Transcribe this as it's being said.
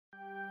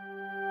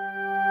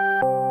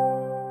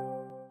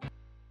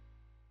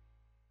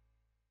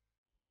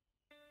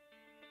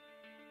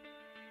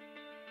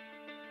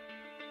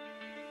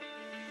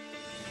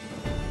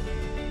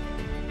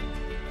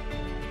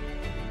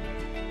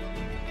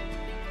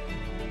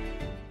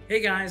Hey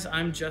guys,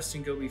 I'm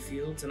Justin Goby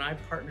Fields, and I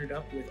partnered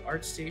up with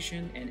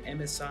ArtStation and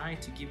MSI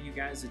to give you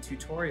guys a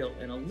tutorial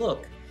and a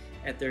look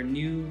at their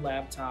new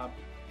laptop,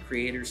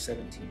 Creator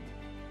 17.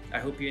 I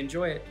hope you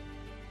enjoy it.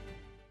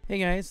 Hey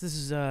guys, this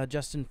is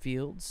Justin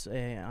Fields.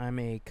 I'm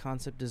a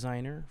concept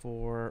designer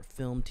for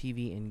film,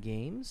 TV, and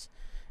games,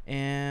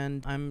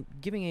 and I'm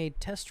giving a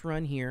test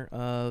run here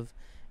of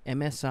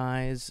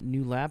MSI's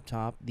new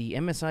laptop, the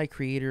MSI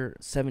Creator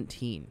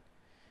 17.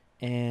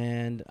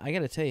 And I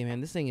gotta tell you,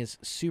 man, this thing is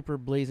super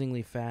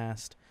blazingly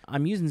fast.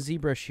 I'm using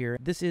ZBrush here.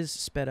 This is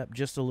sped up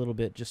just a little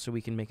bit just so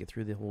we can make it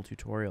through the whole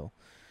tutorial.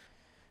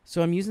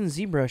 So I'm using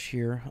ZBrush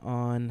here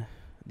on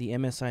the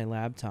MSI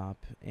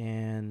laptop,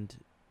 and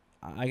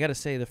I gotta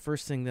say the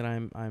first thing that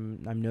I'm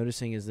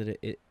noticing is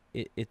that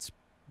it's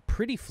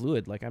pretty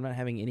fluid. Like, I'm not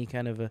having any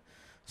kind of a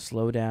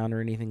slowdown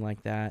or anything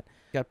like that.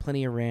 Got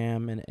plenty of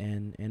RAM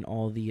and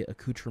all the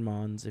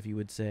accoutrements, if you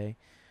would say.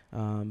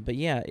 But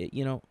yeah,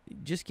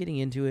 just getting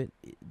into it,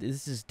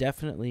 this is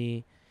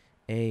definitely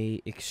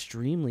a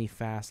extremely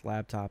fast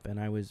laptop, and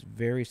I was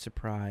very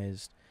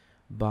surprised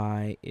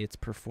by its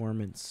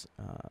performance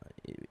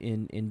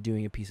in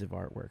doing a piece of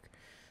artwork.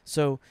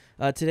 So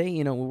today,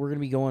 we're going to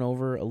be going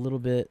over a little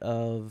bit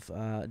of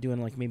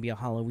doing like maybe a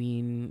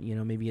Halloween,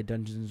 maybe a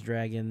Dungeons &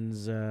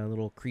 Dragons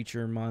little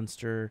creature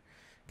monster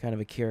kind of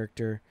a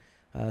character,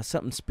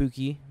 something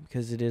spooky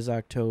because it is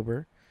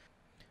October.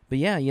 But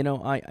yeah,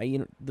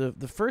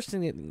 the first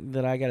thing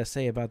that I gotta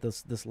say about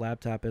this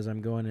laptop as I'm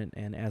going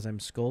and as I'm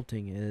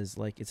sculpting is,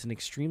 like, it's an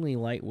extremely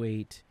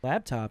lightweight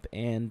laptop,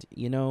 and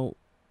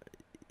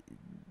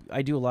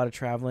I do a lot of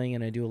traveling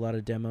and I do a lot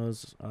of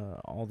demos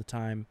all the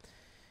time,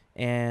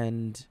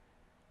 and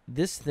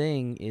this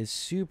thing is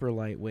super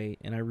lightweight,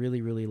 and I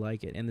really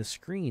like it. And the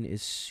screen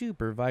is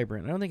super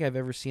vibrant. I don't think I've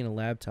ever seen a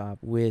laptop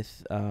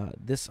with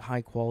this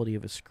high quality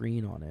of a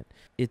screen on it.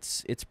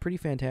 It's pretty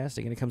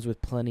fantastic, and it comes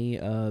with plenty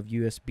of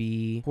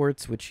USB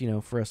ports, which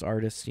for us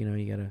artists,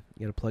 you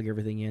gotta plug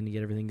everything in to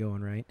get everything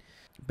going, right?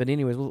 But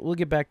anyways, we'll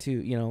get back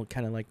to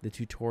kind of like the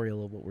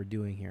tutorial of what we're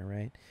doing here,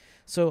 right?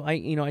 So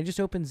I just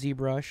opened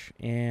ZBrush,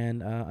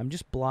 and I'm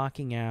just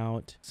blocking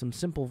out some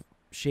simple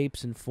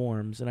shapes and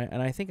forms, and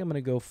I think I'm going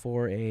to go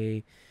for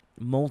a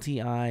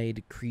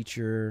multi-eyed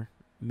creature,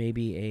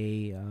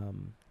 maybe a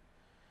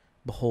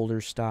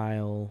beholder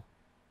style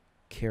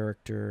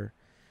character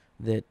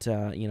that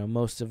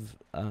most of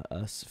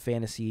us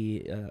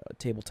fantasy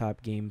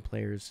tabletop game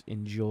players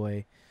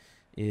enjoy,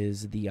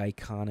 is the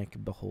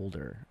iconic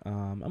beholder.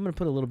 I'm going to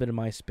put a little bit of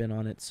my spin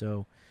on it,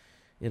 so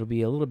it'll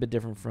be a little bit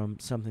different from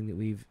something that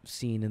we've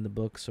seen in the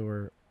books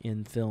or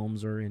in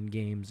films or in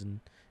games,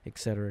 and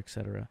etc.,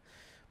 etc.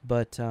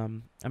 But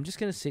I'm just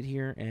going to sit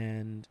here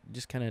and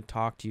just kind of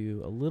talk to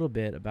you a little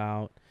bit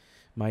about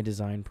my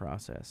design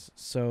process.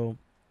 So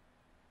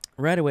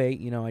right away,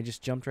 I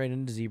just jumped right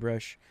into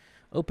ZBrush,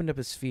 opened up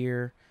a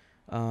sphere,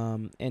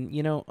 and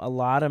a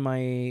lot of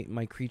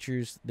my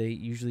creatures, they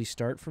usually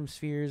start from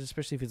spheres,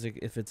 especially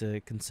if it's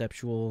a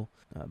conceptual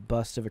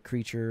bust of a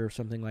creature or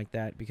something like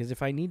that. Because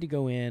if I need to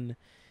go in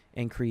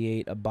and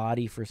create a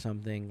body for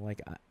something,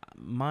 like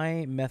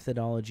my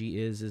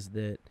methodology is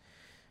that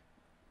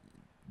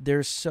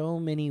there's so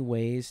many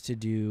ways to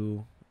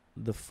do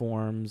the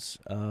forms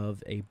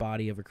of a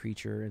body of a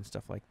creature and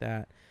stuff like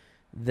that,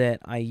 that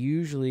I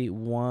usually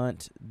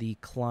want the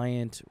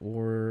client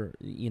or,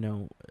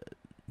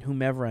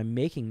 whomever I'm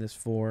making this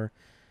for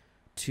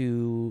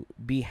to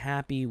be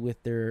happy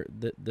with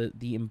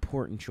the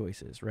important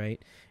choices,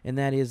 right? And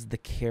that is the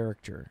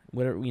character.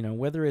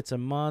 Whether it's a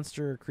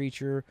monster or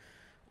creature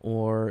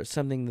or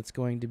something that's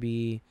going to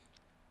be,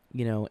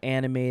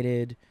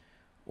 animated,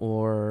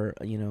 or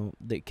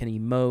that can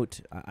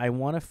emote, I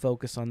want to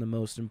focus on the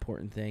most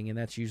important thing, and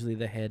that's usually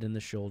the head and the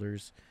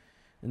shoulders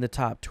and the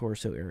top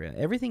torso area.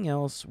 Everything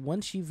else,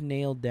 once you've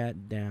nailed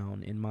that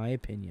down, in my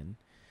opinion,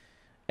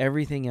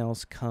 everything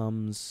else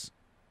comes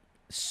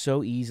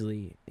so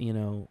easily,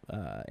 and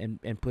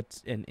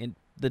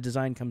the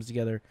design comes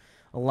together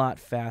a lot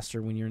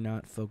faster when you're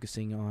not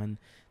focusing on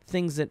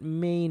things that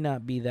may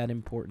not be that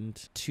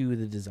important to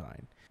the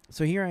design.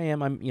 So here I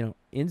am, I'm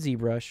in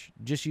ZBrush,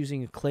 just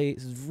using a clay,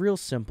 this is real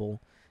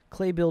simple,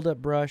 clay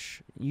buildup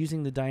brush,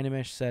 using the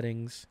Dynamesh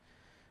settings.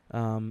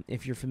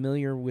 If you're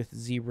familiar with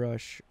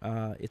ZBrush,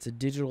 it's a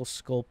digital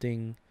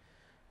sculpting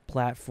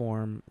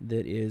platform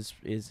that is,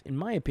 in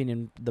my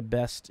opinion, the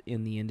best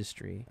in the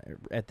industry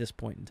at this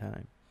point in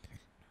time.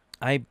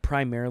 I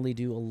primarily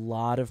do a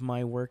lot of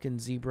my work in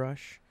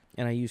ZBrush,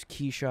 and I use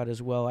Keyshot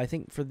as well. I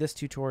think for this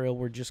tutorial,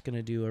 we're just going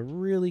to do a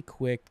really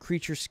quick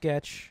creature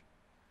sketch.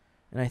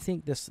 And I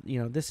think this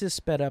is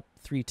sped up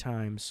 3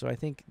 times, so I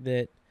think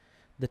that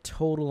the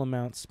total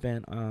amount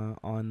spent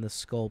on the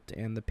sculpt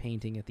and the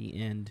painting at the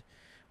end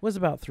was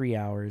about 3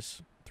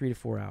 hours, 3 to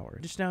 4 hours.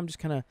 Just now I'm just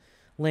kind of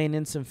laying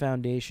in some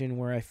foundation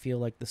where I feel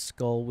like the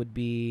skull would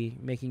be,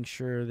 making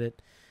sure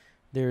that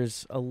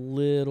there's a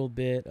little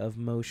bit of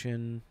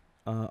motion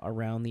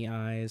around the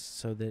eyes,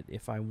 so that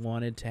if I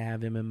wanted to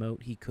have him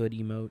emote, he could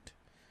emote.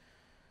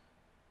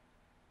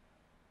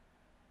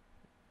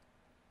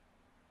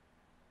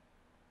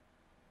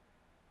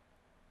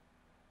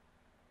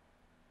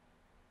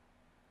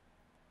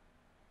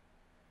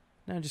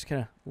 Now I'm just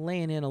kind of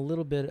laying in a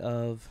little bit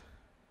of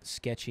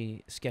sketch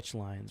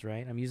lines,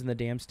 right? I'm using the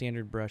damn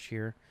standard brush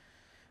here,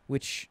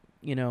 which,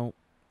 you know,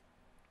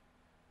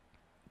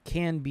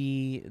 can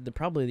be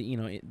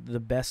probably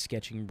the best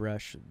sketching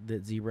brush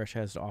that ZBrush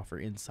has to offer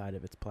inside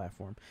of its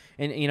platform.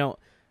 And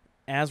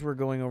as we're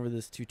going over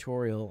this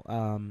tutorial,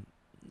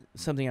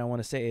 something I want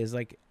to say is,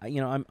 like,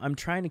 I'm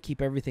trying to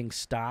keep everything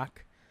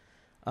stock,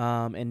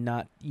 and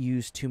not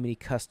use too many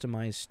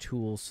customized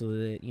tools, so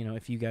that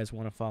if you guys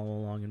want to follow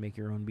along and make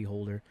your own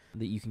beholder,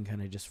 that you can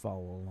kind of just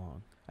follow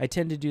along. I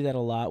tend to do that a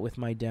lot with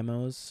my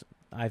demos.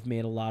 I've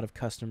made a lot of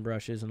custom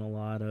brushes and a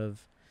lot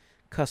of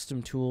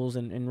custom tools,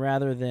 and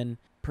rather than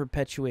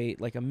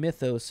perpetuate like a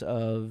mythos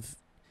of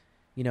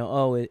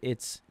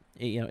it's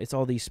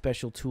all these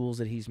special tools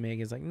that he's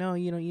making, it's like, no,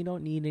 you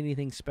don't need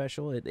anything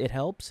special. It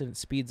helps and it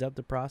speeds up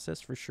the process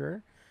for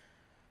sure,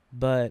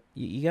 but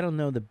you got to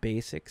know the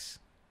basics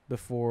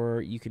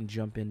before you can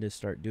jump in to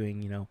start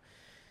doing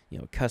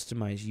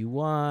customized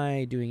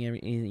UI, doing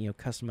anything,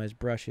 customized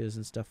brushes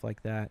and stuff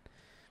like that.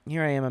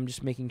 Here I am, I'm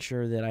just making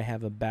sure that I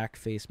have a back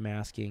face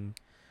masking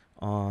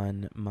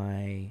on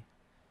my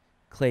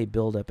clay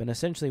buildup. And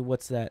essentially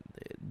what's that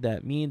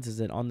means is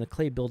that on the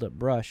clay buildup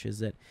brush is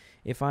that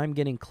if I'm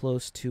getting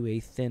close to a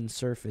thin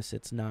surface,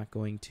 it's not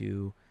going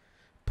to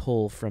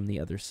pull from the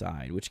other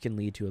side, which can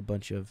lead to a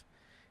bunch of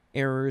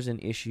errors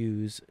and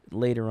issues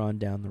later on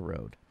down the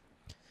road.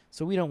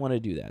 So we don't want to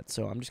do that.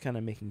 So I'm just kind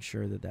of making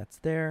sure that that's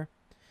there.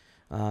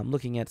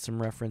 Looking at some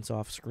reference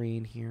off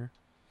screen here.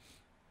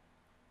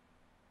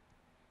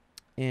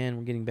 And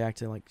we're getting back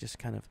to like just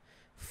kind of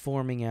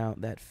forming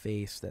out that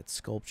face, that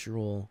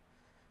sculptural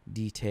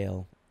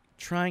detail.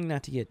 Trying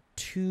not to get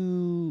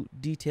too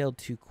detailed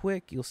too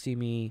quick. You'll see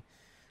me,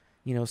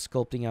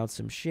 sculpting out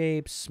some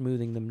shapes,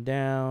 smoothing them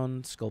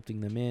down,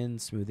 sculpting them in,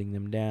 smoothing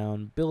them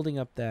down. Building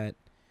up that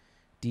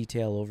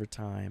detail over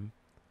time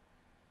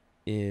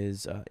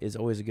is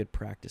always a good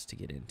practice to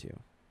get into.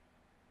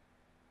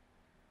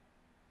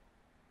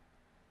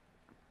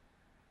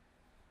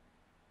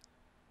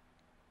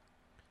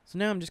 So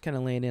now I'm just kind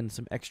of laying in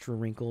some extra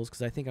wrinkles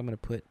because I think I'm going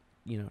to put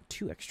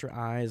 2 extra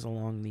eyes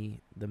along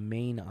the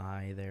main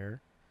eye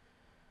there.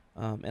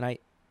 And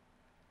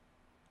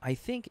I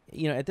think,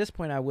 at this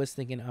point I was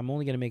thinking I'm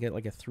only going to make it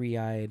like a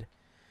 3-eyed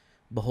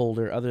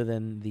beholder, other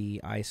than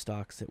the eye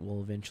stalks that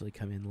will eventually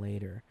come in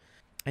later.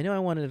 I know I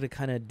wanted to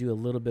kind of do a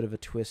little bit of a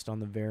twist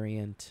on the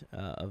variant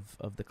of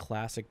the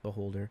classic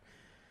beholder.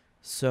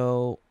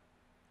 So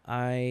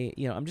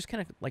I'm just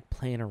kind of like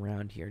playing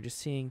around here, just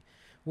seeing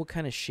what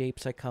kind of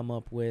shapes I come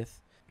up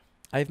with.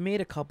 I've made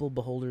a couple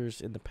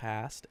beholders in the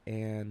past,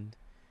 and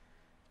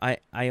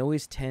I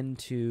always tend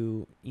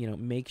to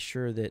make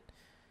sure that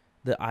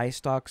the eye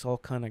stalks all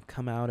kind of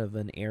come out of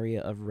an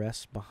area of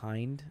rest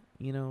behind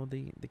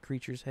the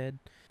creature's head.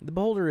 The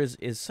beholder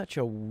is such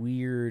a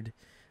weird,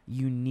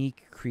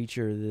 unique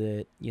creature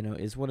that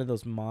is one of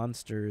those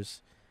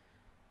monsters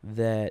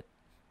that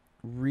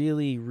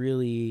really,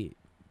 really,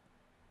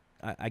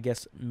 I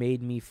guess,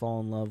 made me fall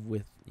in love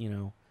with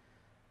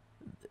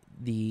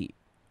the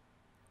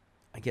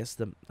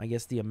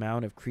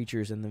amount of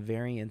creatures and the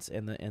variants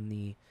and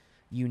the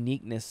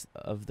uniqueness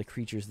of the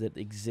creatures that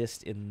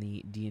exist in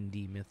the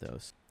D&D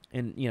mythos.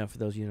 And for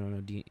those of you who don't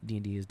know,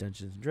 D&D is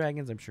Dungeons and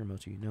Dragons. I'm sure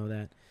most of you know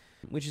that,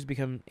 which has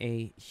become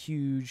a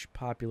huge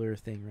popular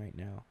thing right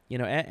now.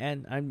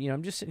 And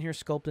I'm just sitting here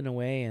sculpting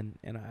away,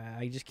 and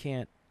I just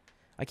can't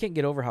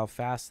get over how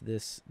fast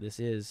this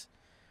is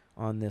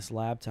on this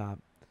laptop.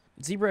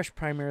 ZBrush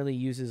primarily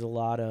uses a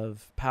lot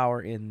of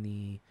power in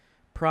the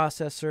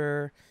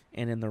processor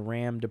and in the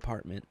RAM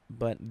department,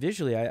 but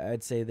visually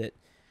I'd say that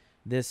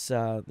this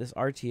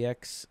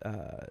RTX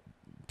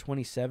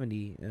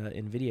 2070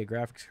 NVIDIA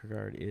graphics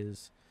card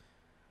is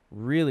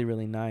really,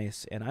 really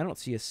nice, and I don't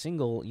see a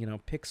single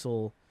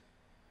pixel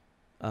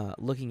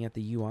looking at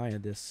the UI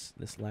of this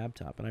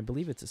laptop. And I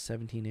believe it's a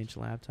 17-inch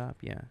laptop.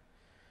 Yeah,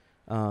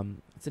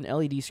 it's an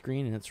LED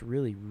screen, and it's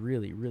really,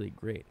 really, really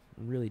great.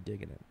 I'm really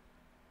digging it.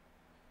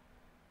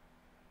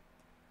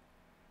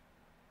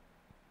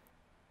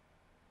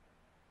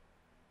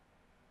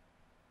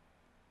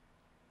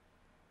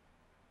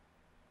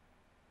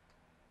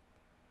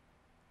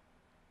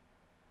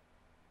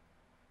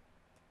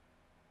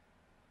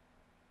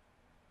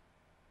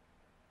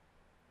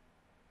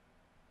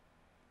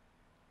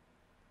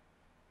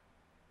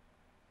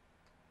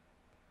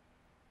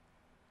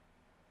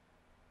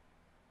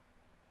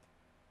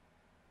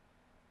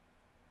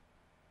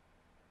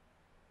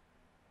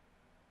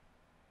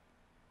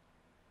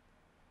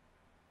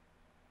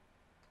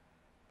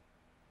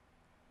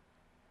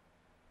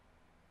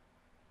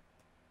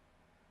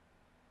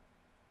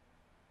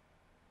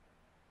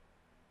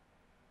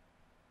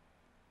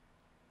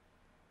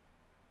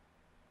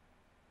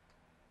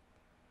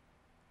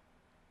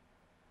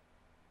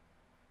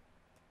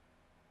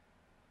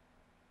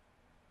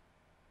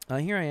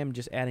 Here I am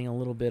just adding a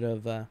little bit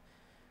of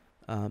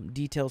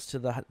details to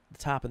the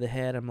top of the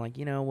head. I'm like,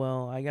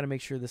 well, I got to make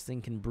sure this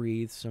thing can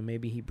breathe, so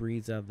maybe he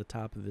breathes out of the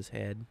top of his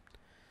head.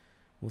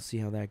 We'll see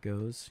how that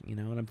goes, And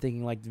I'm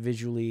thinking, like,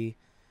 visually,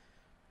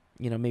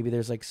 maybe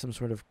there's like some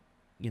sort of,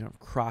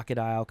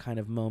 crocodile kind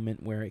of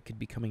moment where it could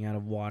be coming out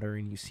of water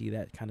and you see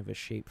that kind of a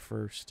shape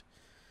first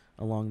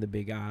along the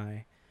big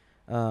eye.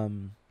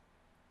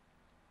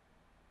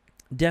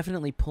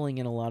 Definitely pulling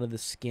in a lot of the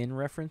skin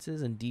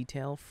references and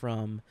detail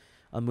from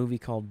a movie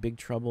called Big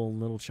Trouble in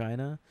Little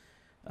China.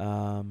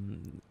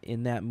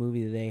 In that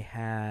movie, they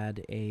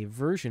had a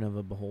version of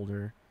a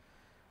beholder,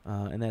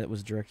 and that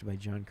was directed by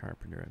John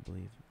Carpenter, I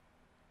believe.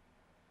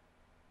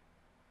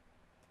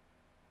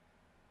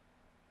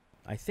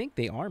 I think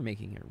they are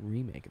making a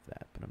remake of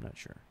that, but I'm not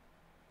sure.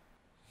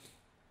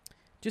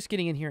 Just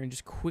getting in here and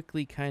just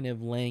quickly kind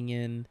of laying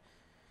in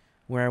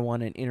where I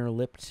want an inner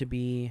lip to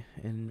be,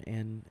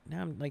 and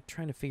now I'm like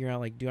trying to figure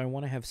out, like, do I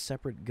want to have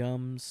separate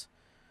gums,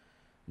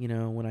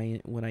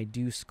 when I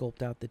do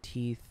sculpt out the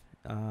teeth.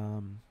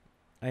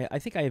 I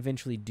think I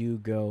eventually do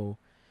go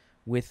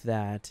with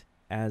that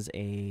as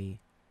an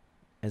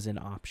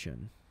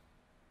option.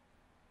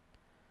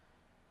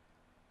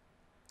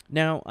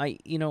 Now,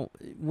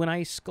 when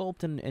I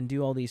sculpt and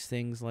do all these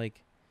things,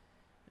 like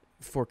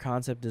for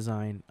concept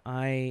design,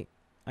 I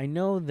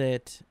know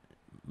that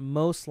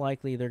most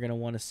likely they're going to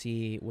want to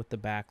see what the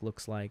back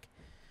looks like.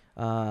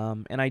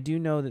 And I do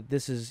know that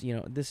this is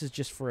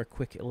just for a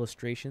quick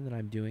illustration that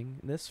I'm doing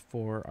this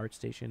for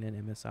ArtStation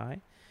and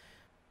MSI.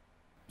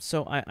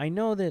 So I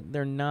know that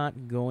they're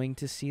not going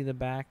to see the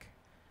back,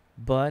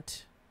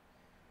 but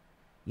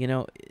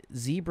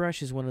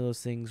ZBrush is one of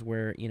those things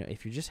where,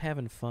 if you're just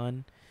having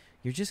fun,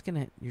 you're just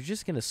gonna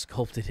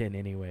sculpt it in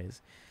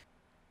anyways.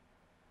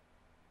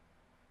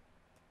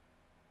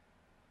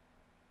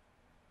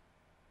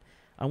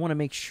 I want to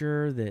make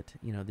sure that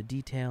the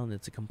detail and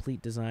it's a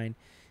complete design.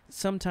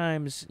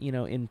 Sometimes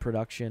in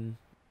production,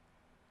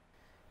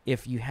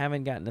 if you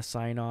haven't gotten a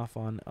sign off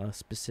on a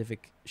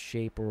specific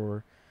shape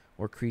or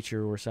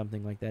creature or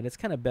something like that, it's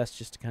kind of best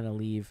just to kind of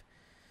leave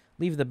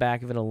the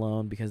back of it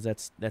alone, because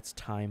that's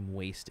time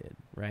wasted,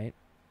 right?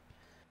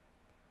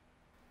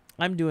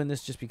 I'm doing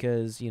this just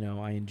because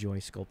I enjoy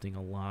sculpting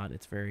a lot.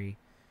 It's very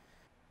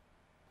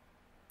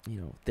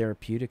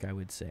therapeutic, I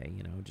would say.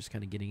 Just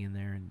kind of getting in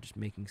there and just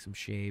making some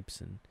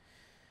shapes and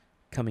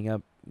coming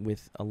up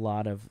with a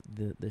lot of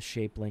the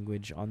shape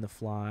language on the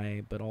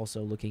fly, but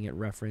also looking at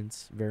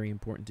reference. Very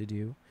important to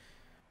do.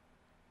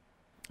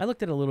 I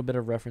looked at a little bit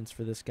of reference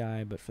for this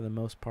guy, but for the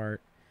most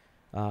part,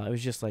 it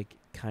was just like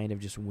kind of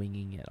just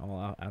winging it all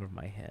out of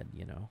my head,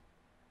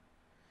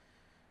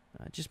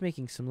 just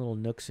making some little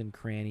nooks and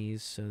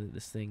crannies so that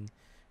this thing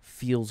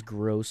feels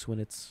gross when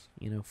it's,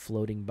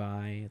 floating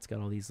by. It's got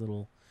all these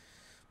little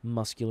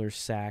muscular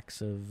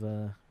sacks of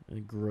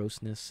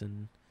grossness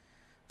and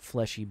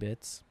fleshy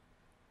bits.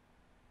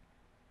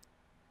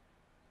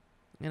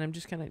 And I'm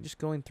just kind of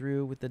going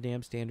through with the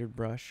damn standard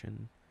brush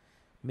and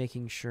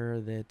making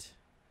sure that,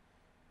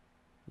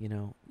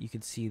 you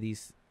can see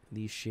these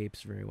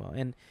shapes very well.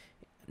 And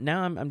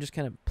now I'm just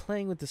kind of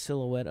playing with the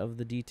silhouette of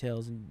the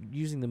details and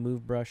using the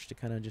move brush to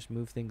kind of just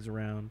move things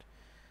around.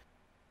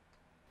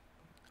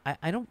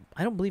 I don't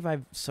believe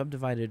I've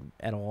subdivided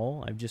at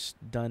all. I've just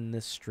done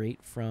this straight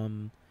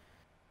from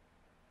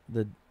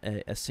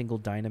a single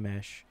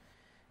Dynamesh.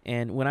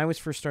 And when I was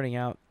first starting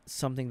out,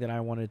 something that I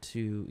wanted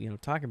to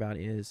talk about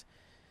is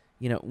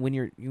when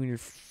you're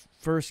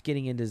first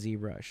getting into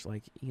ZBrush,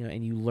 like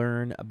and you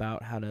learn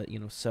about how to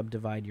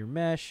subdivide your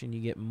mesh, and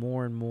you get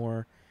more and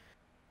more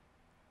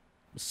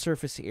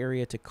surface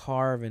area to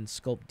carve and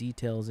sculpt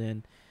details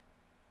in.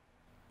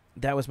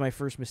 That was my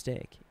first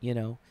mistake.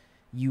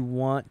 You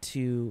want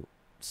to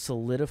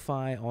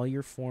solidify all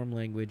your form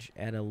language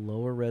at a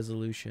lower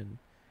resolution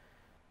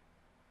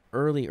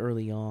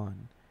early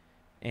on.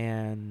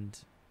 And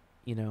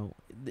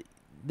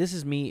this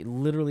is me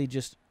literally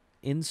just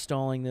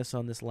installing this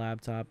on this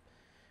laptop.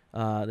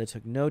 That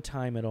took no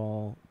time at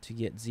all to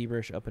get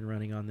ZBrush up and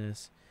running on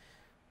this.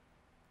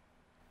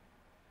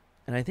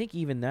 And I think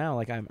even now,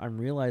 like I'm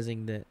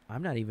realizing that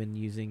I'm not even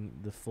using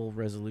the full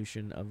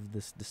resolution of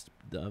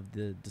of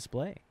the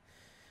display.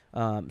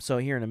 So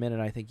here in a minute,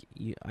 I think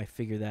I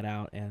figure that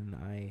out, and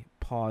I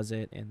pause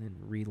it and then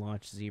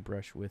relaunch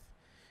ZBrush with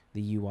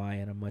the UI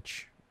at a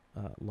much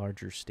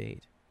larger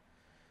state.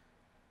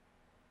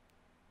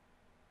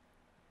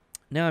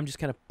 Now I'm just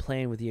kind of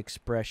playing with the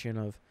expression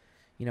of,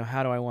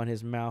 how do I want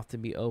his mouth to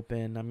be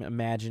open? I'm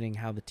imagining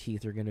how the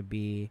teeth are going to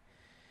be.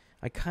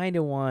 I kind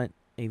of want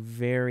a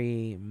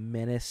very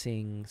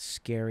menacing,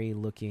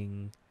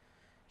 scary-looking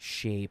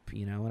shape,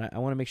 and I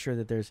want to make sure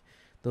that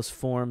those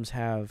forms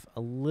have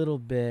a little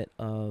bit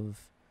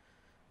of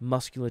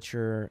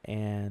musculature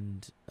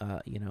and,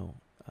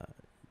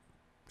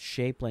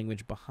 shape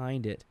language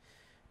behind it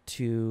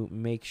to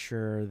make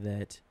sure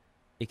that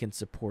it can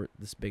support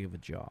this big of a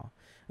jaw.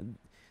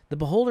 The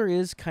Beholder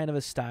is kind of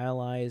a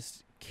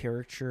stylized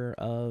caricature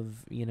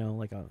of,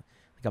 like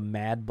a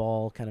mad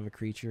ball kind of a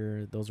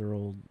creature. Those are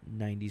old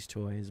 90s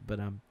toys, but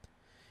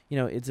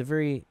it's a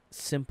very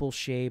simple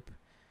shape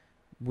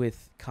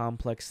with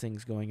complex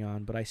things going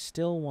on, but I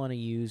still want to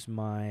use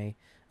my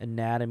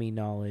anatomy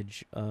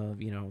knowledge of,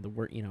 the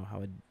work,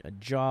 how a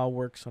jaw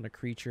works on a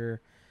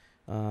creature,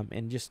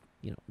 and just,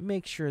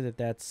 make sure that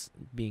that's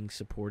being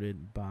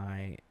supported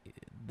by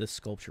the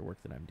sculpture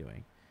work that I'm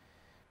doing.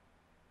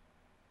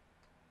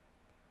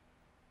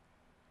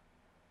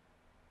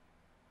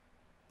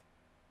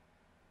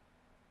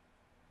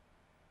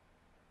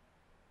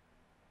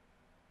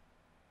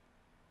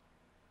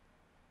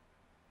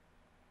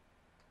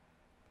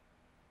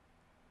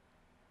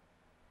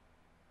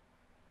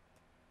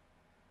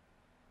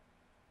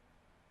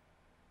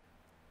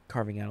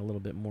 Carving out a little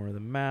bit more of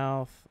the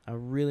mouth. I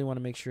really want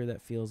to make sure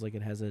that feels like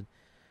it has a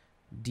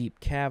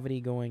deep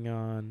cavity going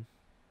on.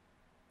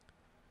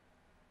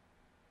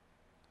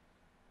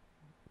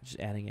 Just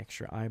adding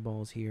extra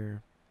eyeballs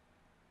here.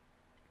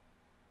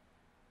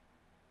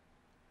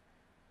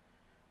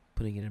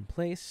 Putting it in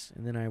place,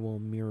 and then I will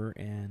mirror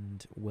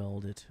and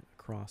weld it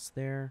across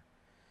there.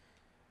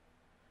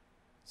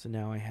 So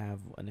now I have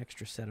an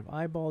extra set of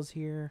eyeballs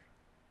here.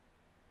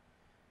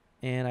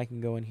 And I can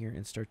go in here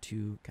and start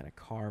to kind of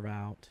carve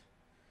out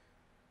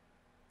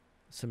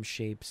some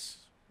shapes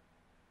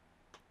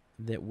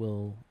that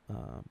will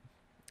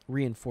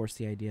reinforce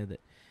the idea that,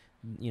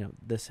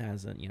 this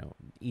has a,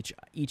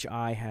 each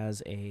eye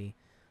has a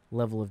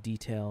level of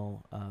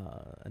detail,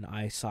 an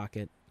eye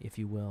socket, if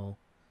you will.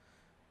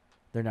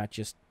 They're not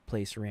just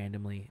placed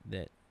randomly,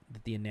 that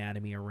the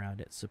anatomy around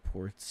it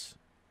supports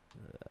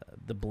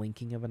the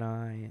blinking of an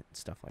eye and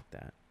stuff like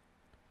that.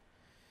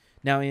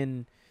 Now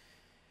in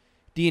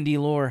D&D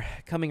lore,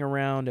 coming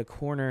around a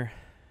corner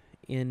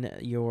in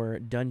your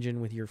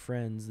dungeon with your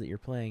friends that you're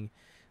playing,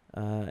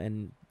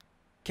 and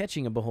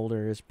catching a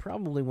beholder is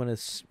probably one of,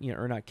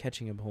 or not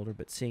catching a beholder,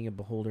 but seeing a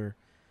beholder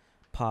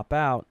pop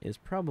out is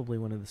probably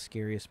one of the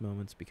scariest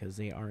moments, because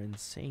they are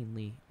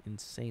insanely,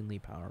 insanely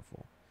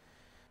powerful.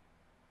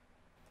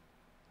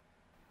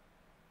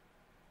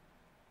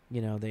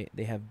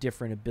 They have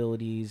different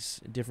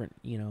abilities, different,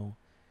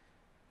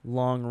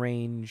 long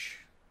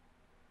range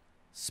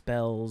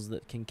spells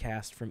that can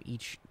cast from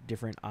each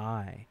different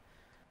eye.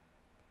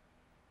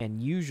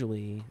 And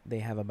usually they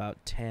have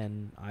about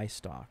 10 eye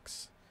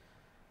stalks.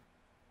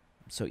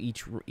 So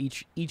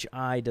each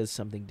eye does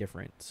something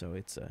different. So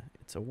it's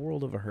a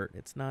world of a hurt.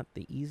 It's not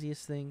the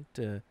easiest thing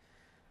to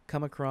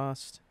come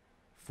across,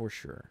 for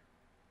sure.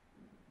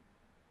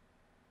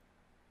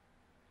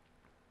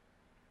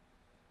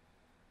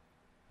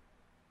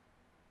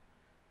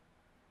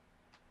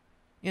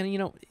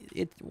 And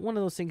it's one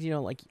of those things,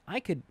 like I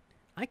could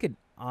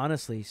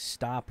honestly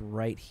stop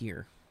right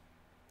here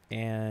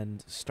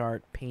and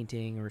start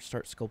painting or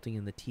start sculpting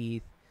in the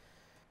teeth.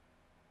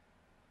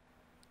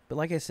 But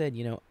like I said,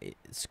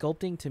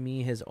 sculpting to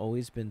me has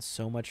always been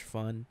so much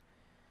fun,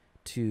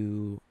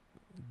 to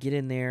get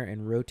in there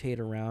and rotate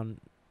around,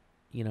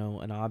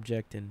 an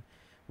object and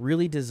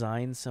really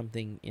design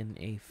something in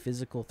a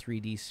physical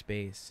 3D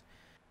space.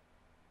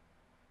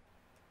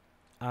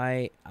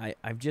 I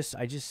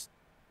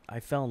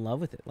fell in love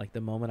with it, like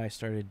the moment I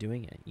started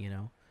doing it,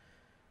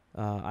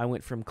 I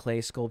went from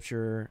clay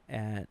sculpture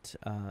at,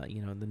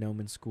 the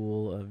Gnomon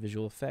School of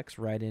Visual Effects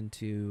right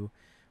into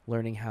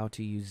learning how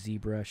to use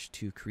ZBrush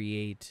to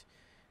create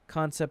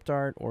concept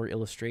art or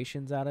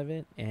illustrations out of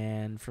it.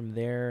 And from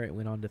there, it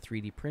went on to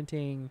 3D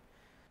printing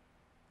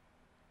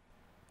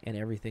and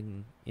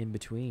everything in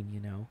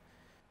between,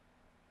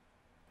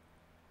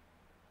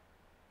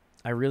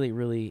 I really,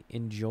 really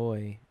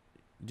enjoy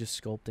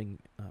just sculpting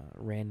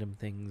random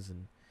things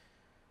and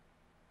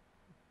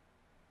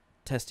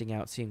testing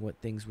out, seeing what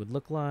things would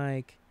look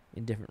like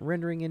in different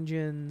rendering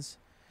engines.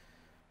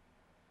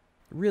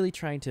 Really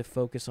trying to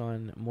focus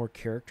on more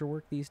character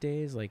work these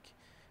days, like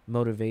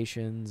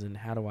motivations and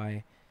how do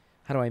I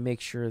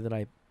make sure that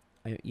I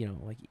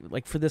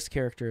like for this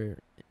character,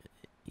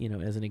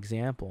 as an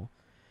example,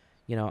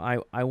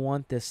 I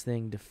want this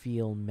thing to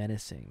feel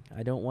menacing.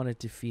 I don't want it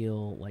to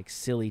feel like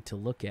silly to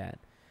look at.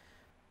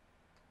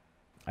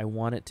 I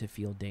want it to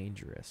feel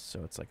dangerous.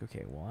 So it's like,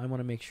 okay, well, I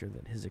want to make sure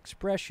that his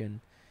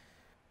expression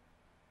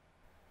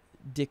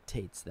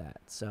dictates that.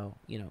 So,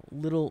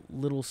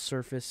 little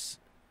surface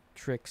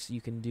tricks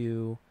you can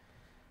do,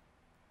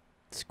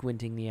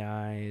 squinting the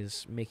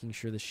eyes, making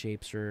sure the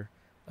shapes are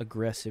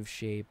aggressive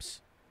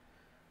shapes,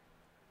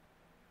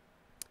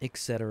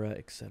 etc.,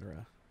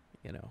 etc.,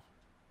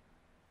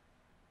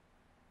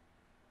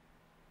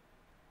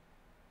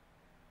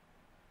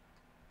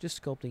 Just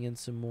sculpting in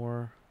some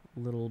more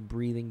little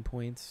breathing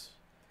points.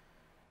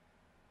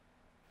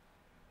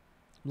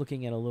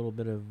 Looking at a little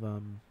bit of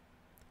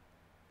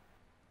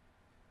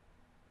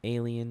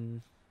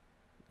alien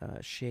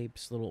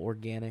shapes, little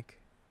organic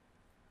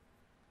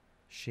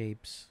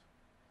shapes.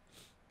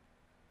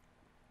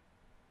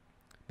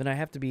 But I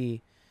have to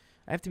be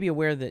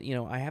aware that,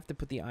 I have to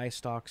put the eye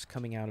stalks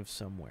coming out of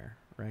somewhere,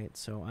 right?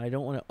 So I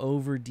don't want to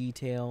over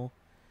detail,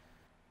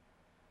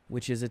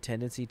 which is a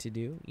tendency to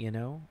do,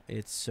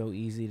 It's so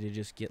easy to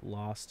just get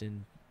lost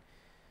in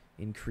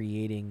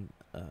creating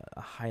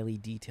a highly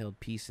detailed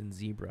piece in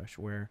ZBrush,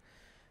 where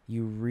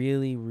you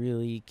really,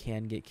 really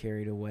can get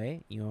carried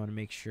away. You want to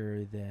make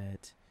sure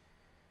that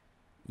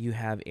you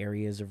have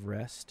areas of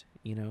rest,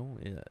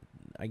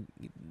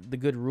 the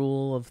good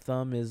rule of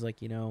thumb is like,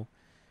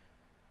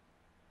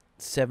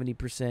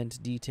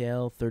 70%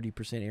 detail,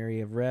 30%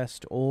 area of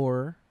rest,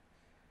 or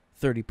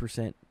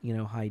 30%,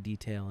 high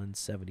detail and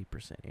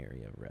 70%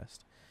 area of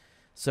rest.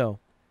 So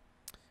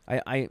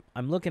I'm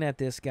looking at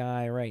this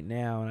guy right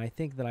now, and I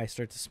think that I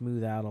start to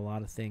smooth out a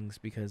lot of things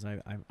because I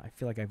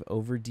feel like I've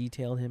over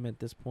detailed him at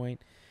this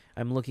point.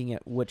 I'm looking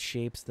at what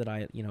shapes that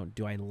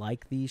do I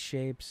like these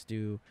shapes?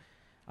 Do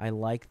I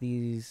like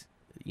these,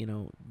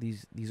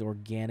 these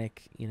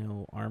organic,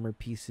 armor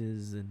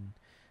pieces and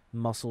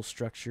muscle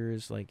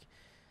structures? Like,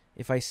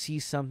 if I see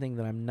something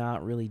that I'm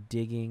not really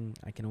digging,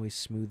 I can always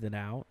smooth it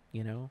out,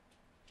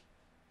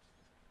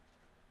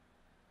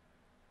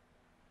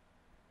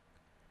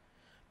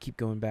 Keep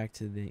going back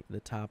to the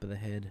top of the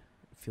head.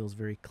 It feels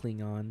very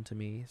Klingon to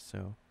me,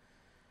 so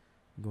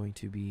I'm going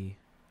to be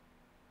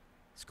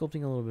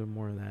sculpting a little bit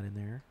more of that in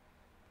there.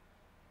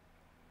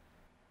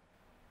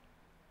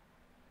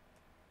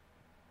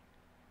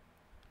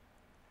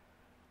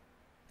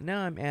 And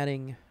now I'm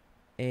adding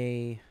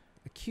a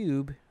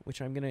cube,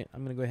 which I'm gonna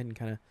go ahead and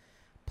kind of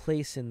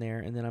place in there,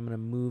 and then I'm gonna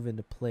move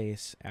into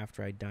place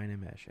after I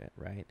Dynamesh it,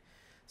 right?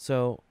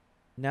 So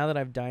now that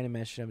I've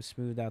Dynameshed it, I've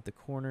smoothed out the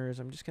corners.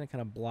 I'm just gonna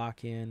kind of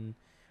block in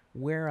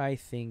where I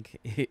think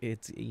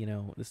it's,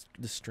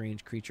 this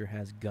strange creature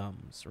has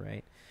gums,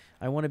 right?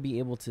 I want to be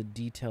able to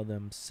detail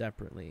them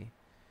separately,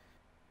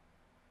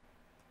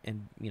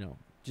 and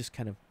just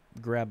kind of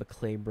grab a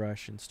clay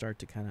brush and start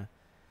to kind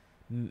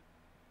of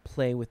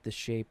play with the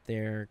shape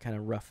there, kind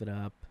of rough it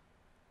up,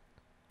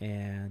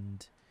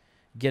 and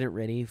get it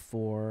ready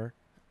for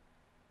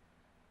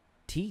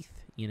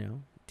teeth.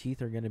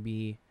 Teeth are going to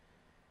be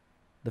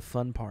the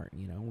fun part.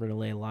 We're going to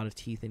lay a lot of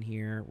teeth in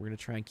here. We're going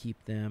to try and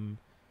keep them,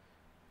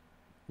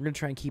 we're going to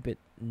try and keep it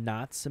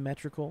not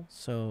symmetrical.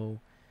 So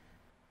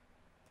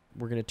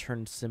we're going to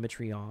turn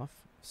symmetry off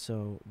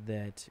so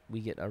that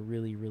we get a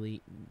really,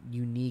 really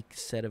unique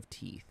set of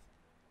teeth.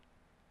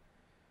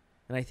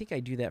 And I think I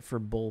do that for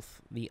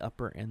both the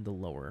upper and the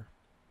lower.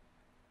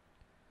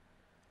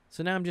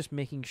 So now I'm just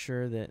making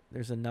sure that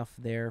there's enough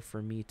there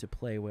for me to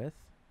play with.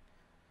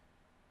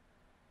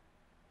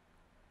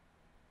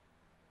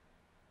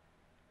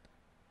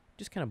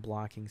 Just kind of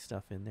blocking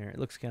stuff in there. It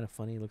looks kind of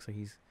funny. It looks like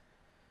he's,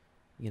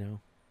 he's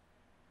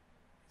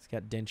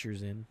got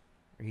dentures in,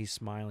 or he's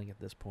smiling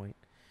at this point.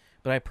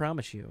 But I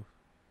promise you,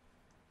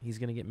 he's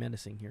going to get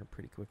menacing here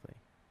pretty quickly.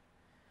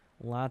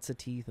 Lots of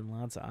teeth and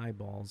lots of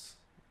eyeballs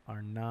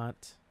are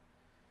not,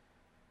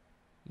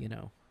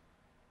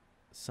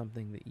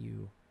 something that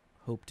you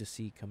hope to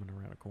see coming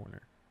around a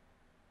corner.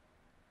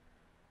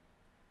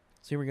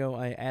 So here we go.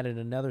 I added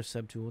another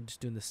subtool, just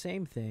doing the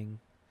same thing.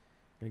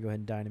 I'm going to go ahead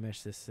and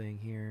Dynamesh this thing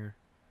here.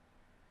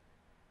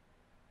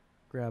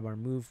 Grab our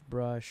move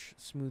brush,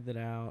 smooth it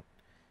out,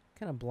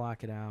 kind of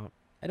block it out.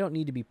 I don't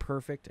need to be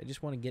perfect. I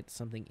just want to get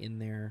something in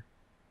there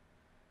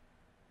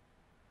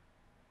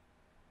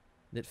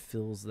that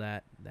fills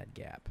that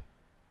gap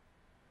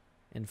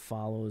and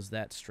follows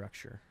that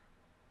structure.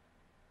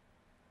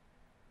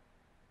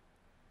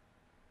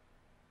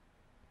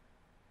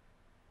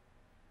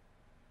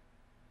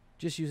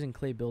 Just using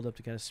clay buildup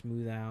to kind of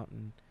smooth out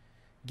and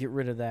get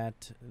rid of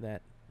that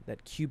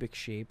cubic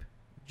shape,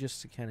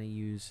 just to kind of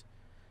use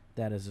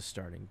that as a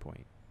starting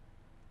point.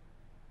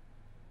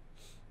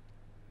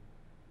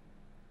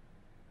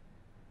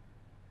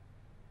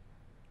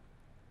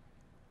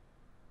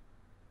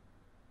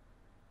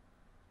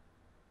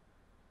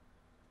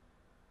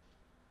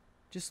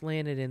 Just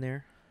laying it in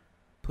there,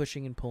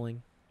 pushing and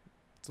pulling.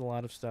 It's a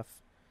lot of stuff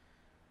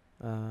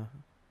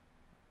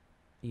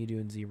you do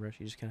in ZBrush.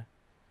 You just kind of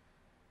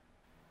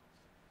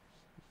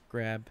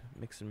grab,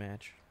 mix and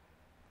match.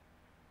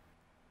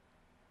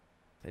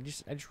 I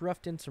just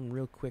roughed in some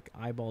real quick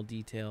eyeball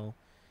detail.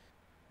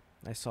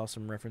 I saw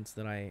some reference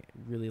that I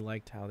really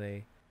liked how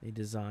they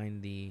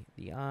designed the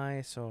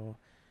eye, so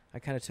I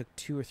kind of took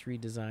 2 or 3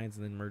 designs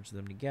and then merged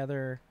them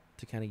together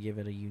to kind of give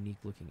it a unique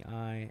looking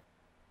eye.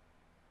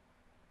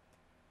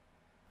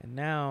 And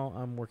now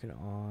I'm working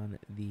on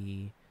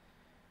the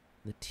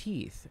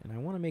teeth, and I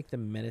want to make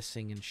them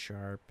menacing and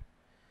sharp.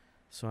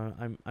 So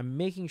I'm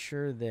making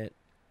sure that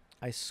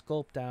I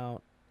sculpt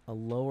out a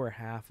lower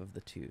half of the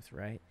tooth,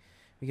 right?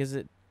 Because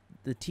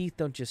the teeth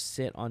don't just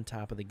sit on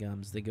top of the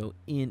gums. They go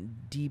in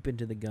deep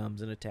into the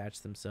gums and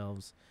attach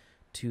themselves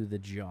to the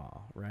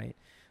jaw, right?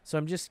 So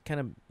I'm just kind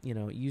of,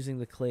 using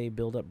the clay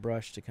build-up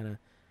brush to kind of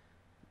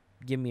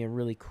give me a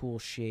really cool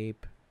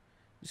shape.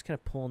 Just kind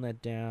of pulling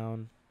that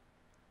down.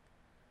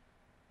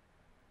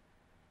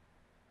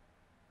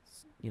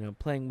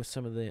 Playing with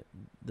some of the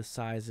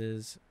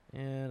sizes.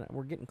 And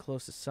we're getting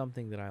close to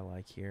something that I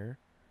like here.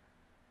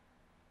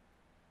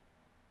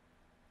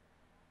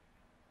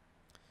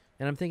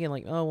 And I'm thinking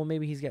like, oh, well,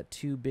 maybe he's got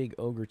 2 big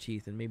ogre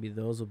teeth, and maybe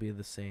those will be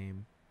the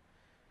same.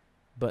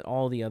 But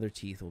all the other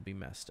teeth will be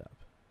messed up,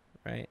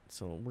 right?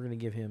 So we're going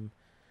to give him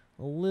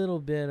a little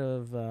bit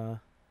of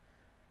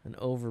an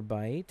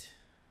overbite.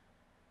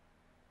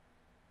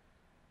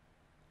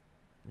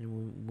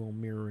 And we'll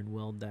mirror and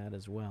weld that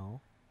as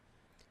well.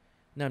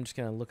 Now I'm just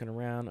kind of looking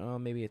around. Oh,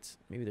 maybe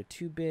they're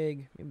too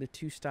big. Maybe they're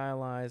too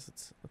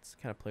stylized. Let's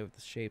kind of play with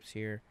the shapes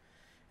here.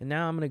 And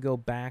now I'm going to go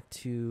back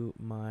to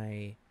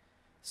my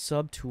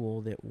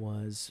subtool that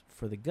was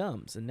for the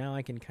gums. And now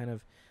I can kind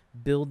of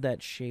build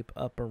that shape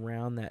up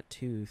around that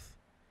tooth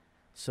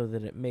so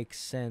that it makes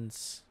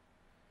sense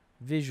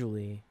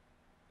visually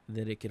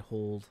that it could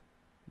hold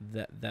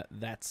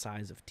that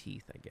size of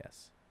teeth, I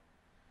guess.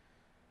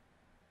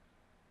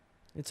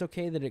 It's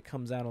okay that it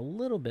comes out a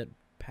little bit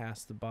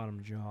past the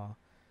bottom jaw.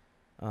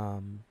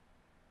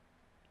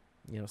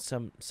 You know,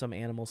 some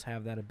animals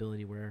have that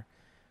ability where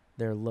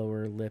their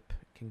lower lip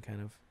can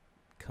kind of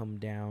come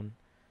down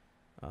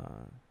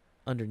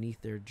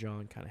underneath their jaw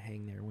and kind of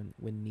hang there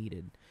when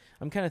needed.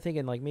 I'm kind of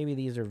thinking like maybe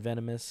these are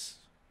venomous,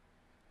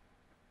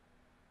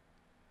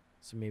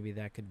 so maybe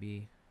that could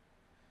be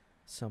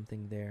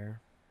something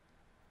there.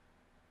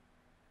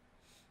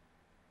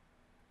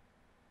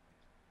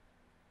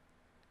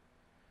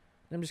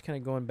 I'm just kind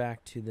of going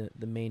back to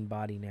the main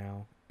body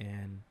now,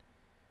 and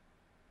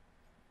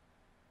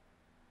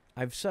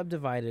I've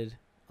subdivided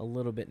a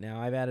little bit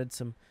now. I've added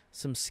some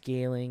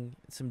scaling,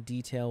 some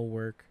detail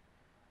work.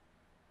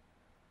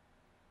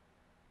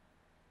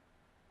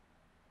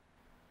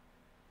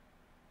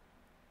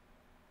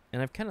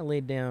 And I've kind of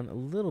laid down a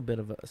little bit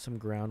of some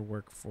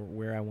groundwork for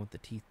where I want the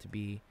teeth to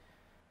be.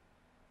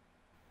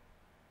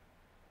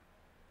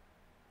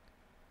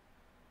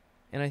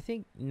 And I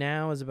think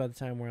now is about the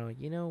time where I'm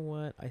like, you know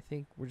what? I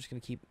think we're just going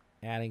to keep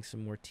adding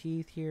some more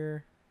teeth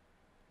here.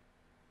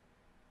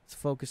 Let's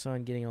focus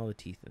on getting all the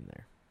teeth in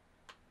there.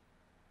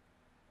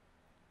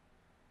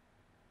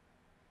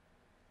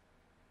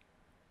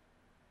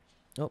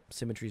 Oh,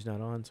 symmetry's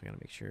not on, so I got to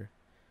make sure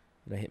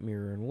that I hit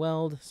mirror and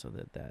weld so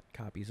that that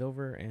copies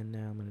over. And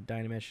now I'm going to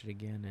Dynamesh it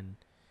again and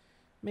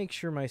make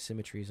sure my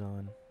symmetry's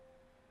on.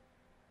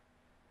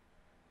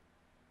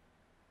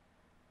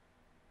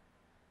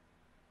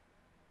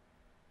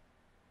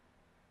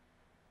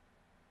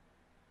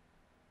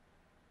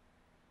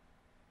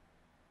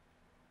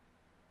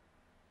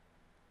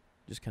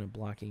 Just kind of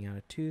blocking out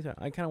a tooth.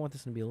 I kind of want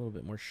this to be a little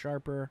bit more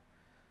sharper.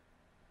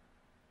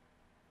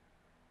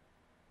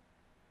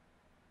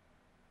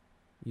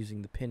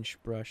 Using the pinch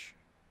brush.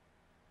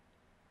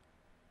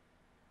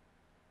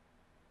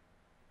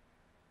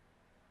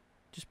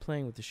 Just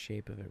playing with the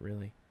shape of it,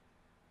 really.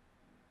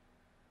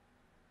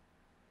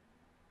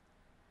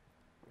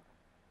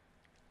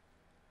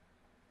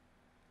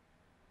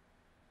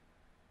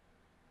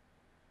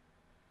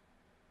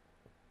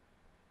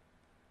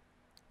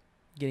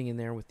 Getting in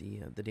there with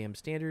the damn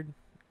standard,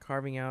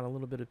 carving out a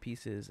little bit of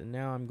pieces, and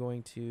now I'm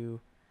going to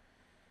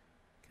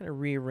kind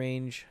of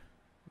rearrange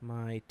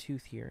my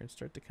tooth here and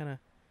start to kind of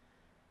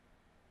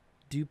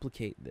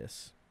duplicate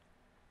this.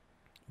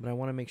 But I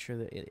want to make sure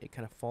that it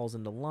kind of falls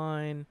into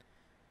line.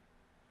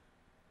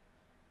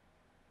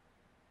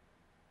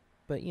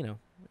 But, you know,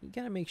 you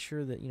got to make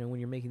sure that, you know, when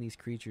you're making these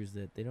creatures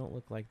that they don't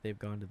look like they've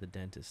gone to the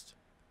dentist.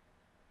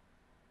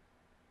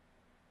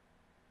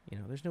 You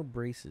know, there's no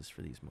braces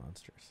for these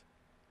monsters.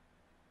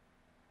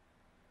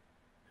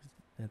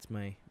 That's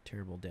my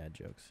terrible dad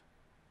jokes.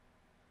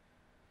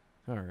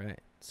 All right.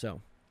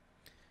 So,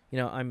 you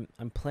know, I'm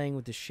playing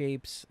with the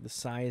shapes, the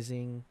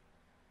sizing,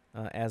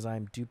 as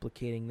I'm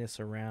duplicating this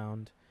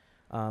around.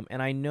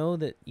 And I know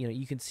that, you know,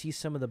 you can see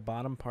some of the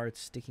bottom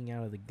parts sticking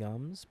out of the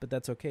gums, but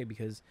that's okay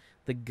because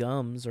the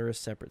gums are a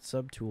separate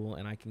subtool,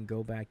 and I can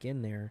go back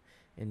in there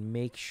and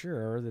make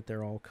sure that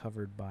they're all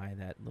covered by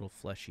that little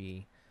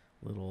fleshy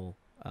little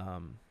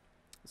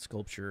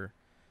sculpture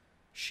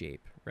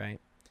shape,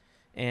 right?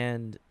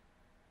 And,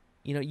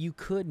 you know, you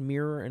could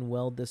mirror and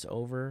weld this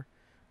over,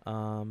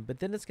 but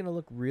then it's going to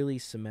look really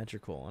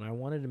symmetrical, and I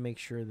wanted to make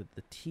sure that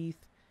the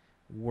teeth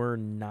were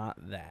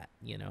not that,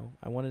 you know.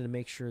 I wanted to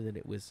make sure that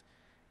it was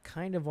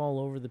kind of all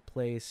over the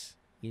place.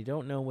 You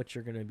don't know what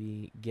you're going to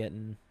be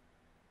getting,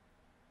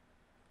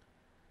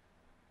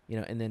 you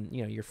know, and then,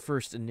 you know, your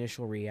first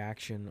initial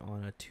reaction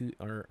on a tooth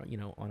or, you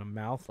know, on a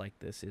mouth like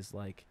this is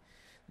like,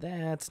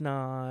 that's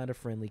not a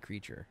friendly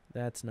creature.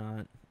 That's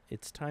not,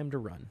 it's time to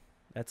run.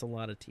 That's a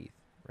lot of teeth,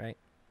 right?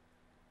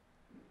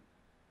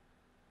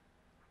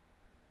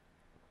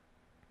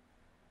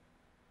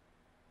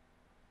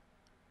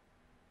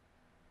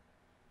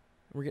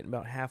 We're getting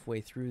about halfway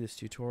through this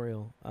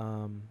tutorial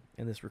and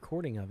this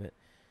recording of it,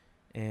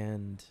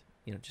 and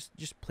you know,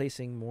 just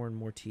placing more and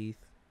more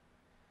teeth,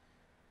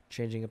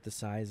 changing up the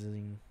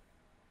sizing,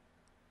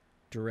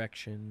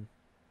 direction.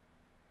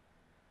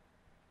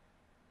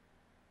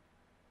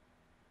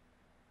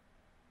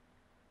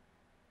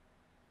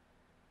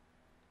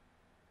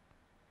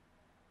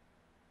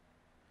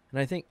 And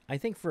I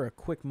think for a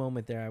quick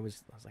moment there, I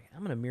was like,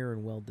 I'm gonna mirror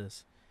and weld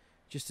this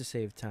just to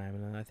save time,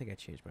 and I think I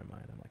changed my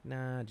mind. I'm like,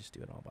 nah, just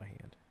do it all by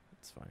hand.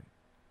 It's fine.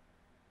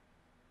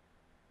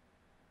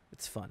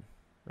 It's fun,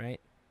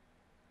 right?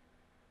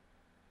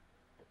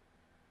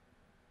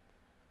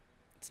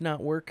 It's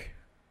not work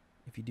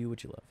if you do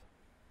what you love.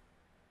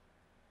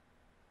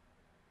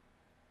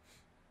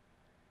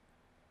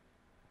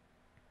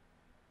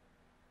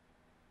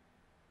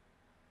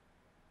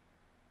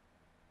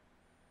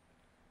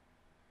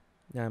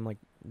 Now I'm like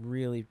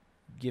really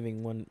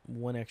giving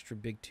one extra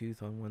big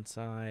tooth on one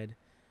side.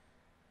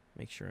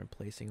 Make sure I'm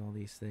placing all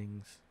these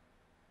things.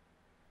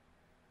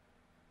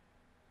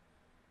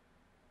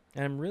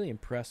 And I'm really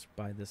impressed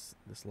by this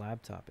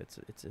laptop.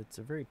 It's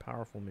a very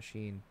powerful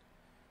machine.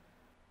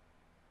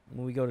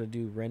 When we go to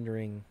do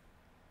rendering,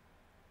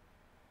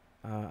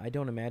 I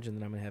don't imagine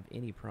that I'm going to have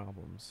any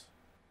problems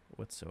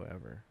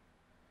whatsoever.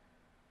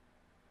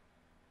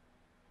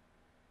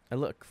 I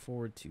look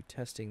forward to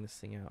testing this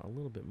thing out a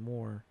little bit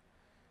more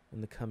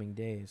in the coming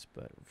days,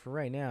 but for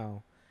right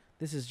now,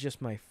 this is just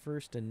my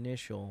first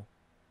initial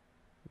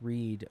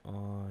read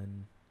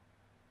on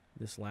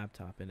this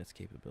laptop and its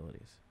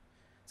capabilities.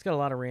 It's got a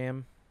lot of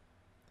RAM.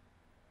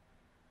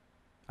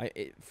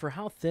 For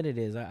how thin it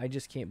is, I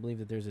just can't believe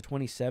that there's a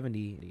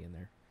 2070 in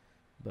there.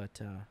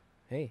 But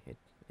hey,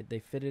 they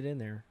fit it in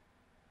there.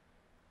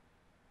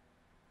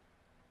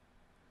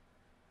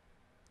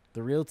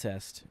 The real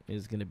test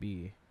is going to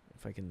be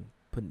if I can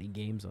put any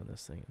games on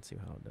this thing and see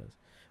how it does.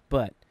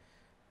 But,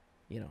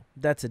 you know,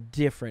 that's a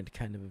different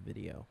kind of a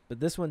video. But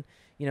this one,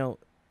 you know,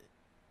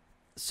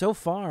 so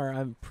far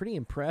I'm pretty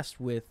impressed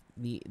with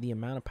the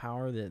amount of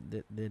power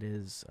that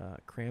is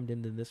crammed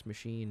into this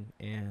machine.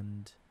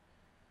 And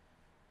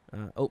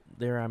oh,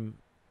 there I'm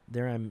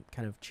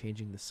kind of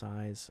changing the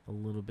size a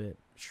little bit,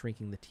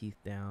 shrinking the teeth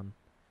down,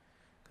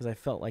 because I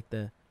felt like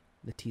the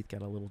teeth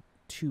got a little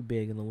too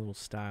big and a little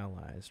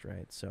stylized,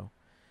 right? So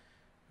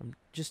I'm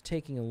just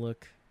taking a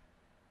look,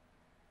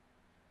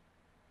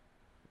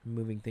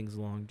 moving things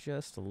along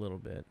just a little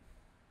bit,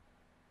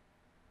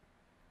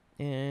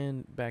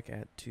 and back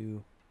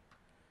to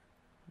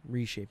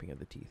reshaping of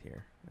the teeth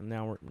here. And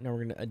now we're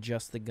going to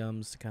adjust the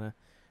gums to kind of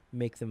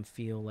make them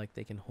feel like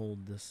they can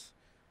hold this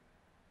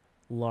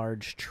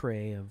large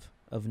tray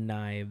of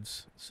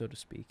knives, so to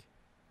speak.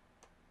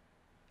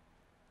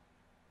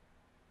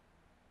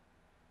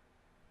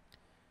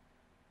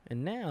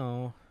 And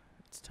now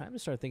it's time to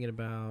start thinking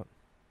about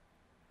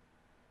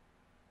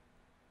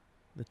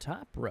the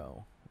top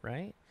row,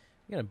 right?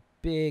 You got a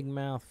big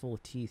mouth full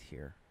of teeth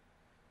here.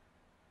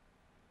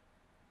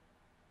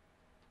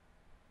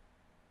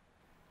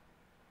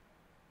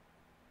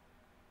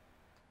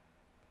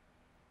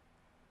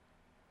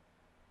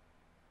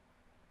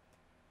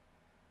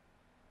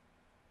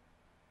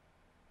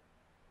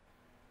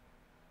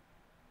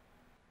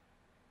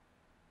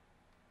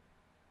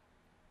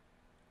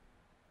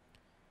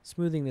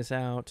 Smoothing this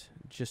out,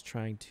 just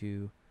trying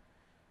to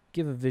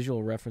give a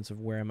visual reference of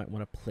where I might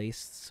want to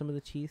place some of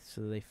the teeth so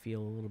that they feel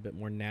a little bit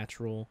more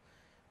natural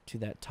to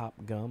that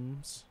top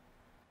gums.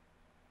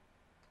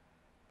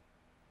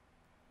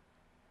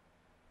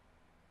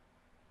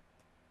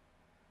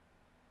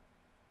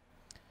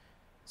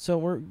 So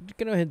we're going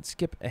to go ahead and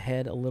skip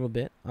ahead a little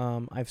bit.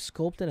 I've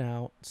sculpted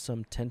out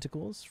some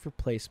tentacles for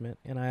placement,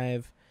 and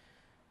I've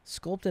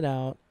sculpted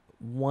out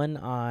one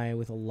eye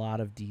with a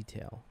lot of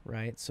detail,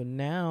 right? So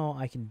now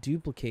I can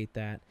duplicate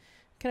that,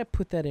 kind of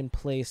put that in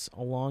place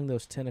along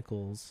those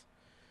tentacles.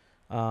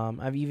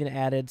 I've even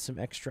added some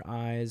extra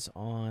eyes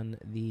on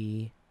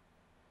the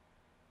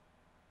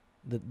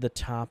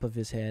top of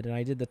his head, and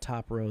I did the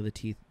top row of the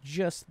teeth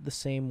just the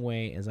same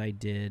way as I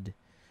did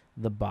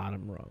the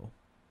bottom row.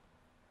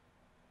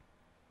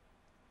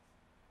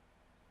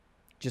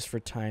 Just for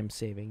time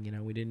saving, you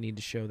know, we didn't need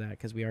to show that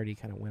because we already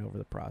kind of went over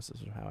the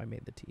process of how I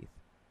made the teeth.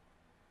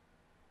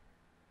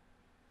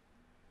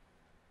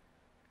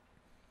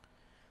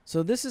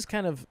 So this is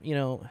kind of, you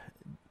know,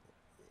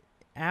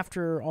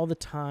 after all the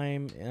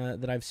time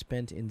that I've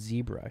spent in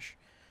ZBrush,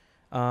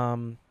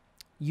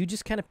 you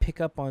just kind of pick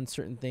up on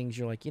certain things.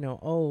 You're like, you know,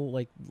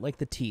 oh, like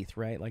the teeth,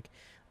 right? Like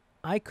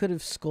I could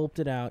have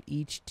sculpted out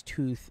each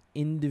tooth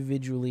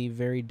individually,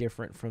 very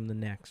different from the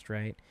next,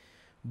 right?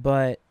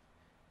 But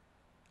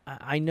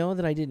I know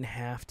that I didn't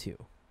have to,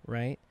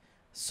 right?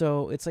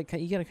 So it's like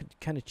you got to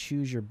kind of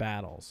choose your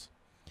battles.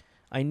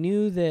 I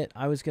knew that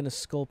I was going to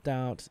sculpt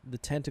out the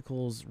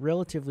tentacles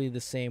relatively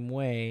the same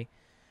way,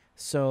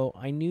 so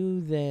I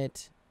knew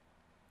that,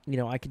 you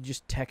know, I could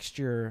just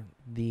texture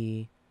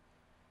the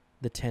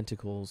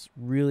tentacles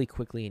really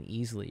quickly and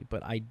easily,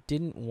 but I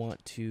didn't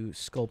want to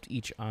sculpt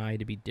each eye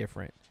to be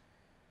different.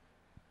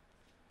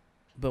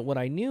 But what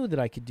I knew that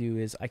I could do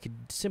is I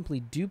could simply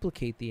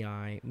duplicate the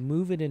eye,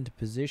 move it into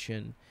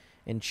position,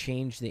 and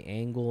change the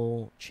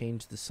angle,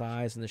 change the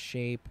size and the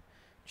shape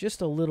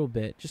just a little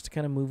bit, just to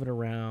kind of move it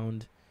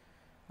around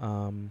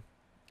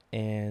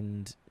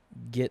and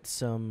get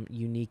some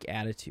unique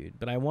attitude.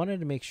 But I wanted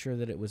to make sure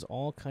that it was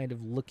all kind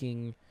of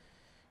looking,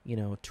 you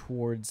know,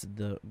 towards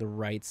the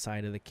right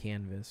side of the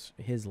canvas,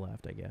 his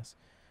left, I guess.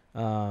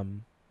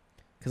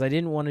 Because I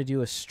didn't want to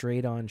do a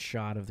straight-on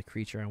shot of the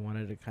creature. I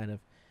wanted to kind of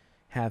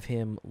have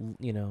him,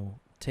 you know,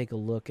 take a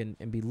look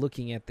and be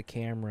looking at the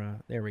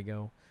camera. There we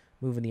go.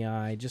 Moving the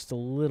eye just a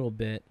little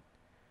bit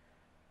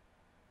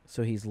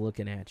so he's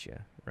looking at you,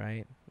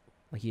 right?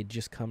 Like he had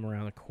just come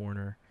around a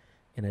corner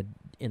in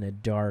a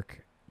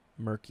dark,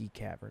 murky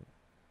cavern.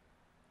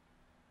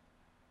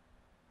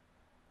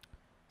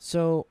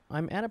 So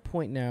I'm at a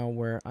point now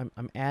where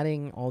I'm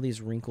adding all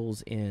these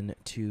wrinkles in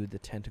to the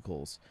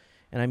tentacles.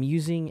 And I'm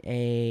using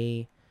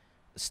a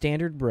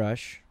standard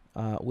brush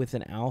with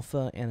an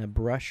alpha and a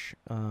brush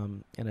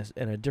and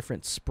a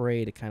different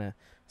spray to kind of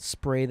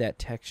spray that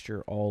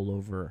texture all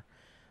over.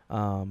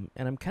 And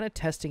I'm kind of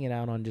testing it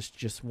out on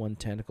just one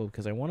tentacle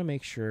because I want to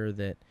make sure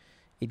that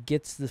it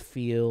gets the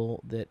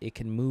feel that it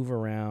can move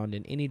around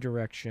in any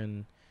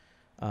direction.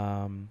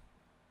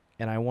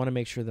 And I want to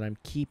make sure that I'm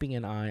keeping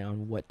an eye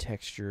on what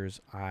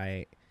textures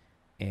I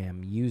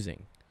am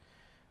using.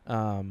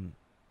 And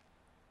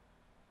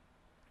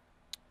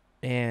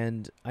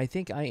I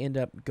think I end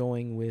up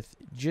going with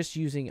just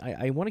using,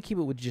 I want to keep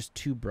it with just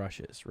 2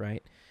 brushes,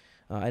 right?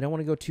 I don't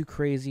want to go too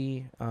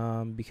crazy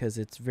because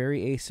it's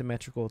very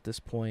asymmetrical at this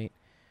point.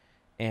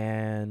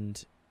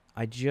 And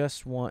I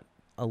just want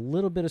a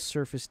little bit of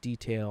surface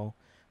detail.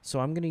 So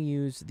I'm going to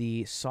use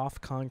the soft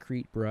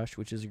concrete brush,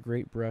 which is a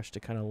great brush to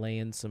kind of lay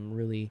in some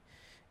really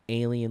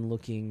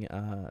alien-looking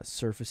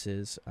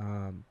surfaces.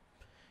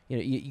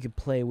 You can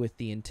play with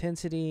the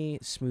intensity,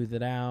 smooth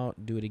it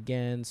out, do it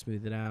again,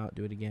 smooth it out,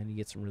 do it again. You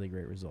get some really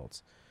great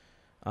results.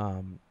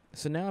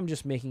 So now I'm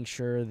just making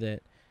sure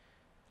that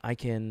I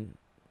can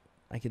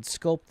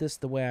sculpt this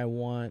the way I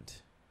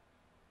want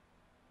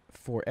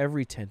for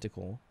every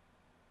tentacle,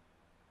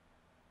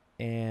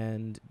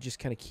 and just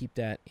kind of keep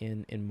that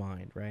in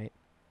mind, right?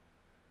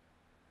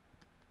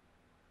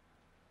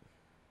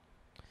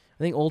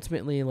 I think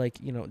ultimately, like,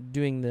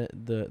 doing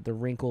the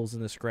wrinkles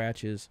and the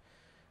scratches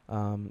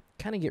kind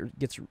of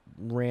gets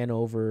ran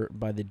over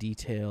by the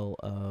detail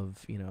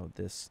of,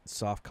 this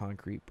soft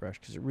concrete brush,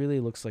 because it really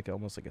looks like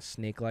almost like a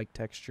snake-like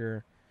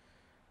texture,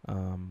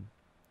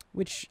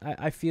 which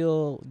I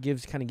feel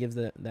gives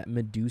that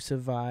Medusa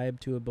vibe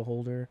to a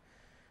beholder.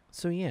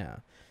 So yeah.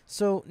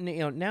 So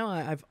now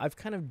I've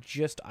kind of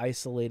just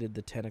isolated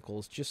the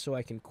tentacles just so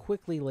I can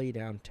quickly lay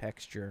down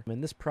texture.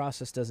 And this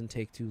process doesn't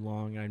take too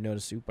long. I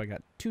noticed, I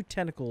got 2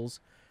 tentacles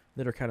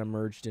that are kind of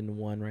merged into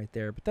one right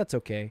there, but that's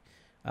okay.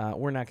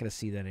 We're not going to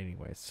see that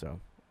anyway, so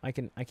I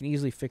can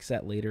easily fix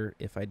that later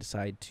if I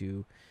decide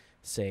to,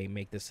 say,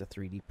 make this a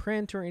 3D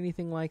print or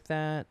anything like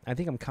that. I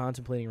think I'm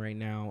contemplating right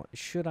now,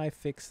 should I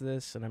fix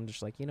this? And I'm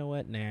just like, you know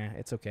what? Nah,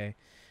 it's okay.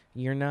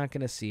 You're not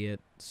going to see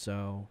it,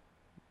 so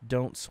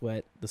don't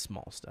sweat the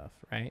small stuff,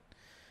 right?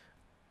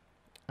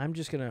 I'm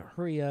just going to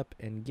hurry up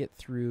and get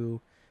through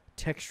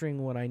texturing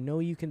what I know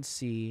you can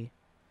see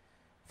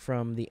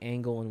from the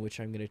angle in which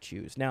I'm going to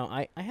choose. Now,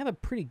 I have a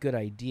pretty good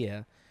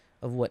idea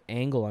of what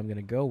angle I'm going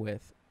to go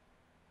with,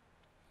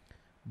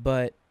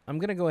 but I'm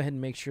going to go ahead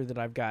and make sure that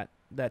I've got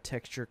that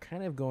texture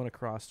kind of going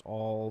across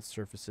all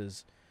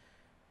surfaces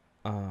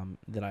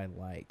that I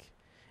like.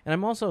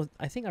 And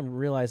I think I'm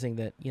realizing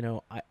that,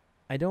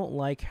 I don't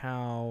like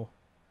how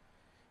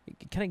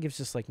it kind of gives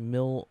this like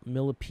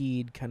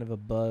millipede kind of a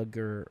bug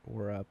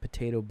or a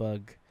potato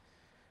bug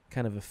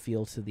kind of a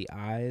feel to the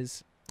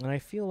eyes. And I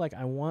feel like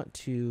I want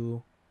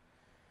to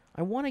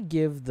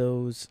give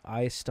those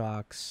eye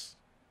stalks,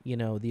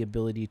 the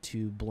ability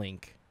to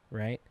blink,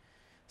 right?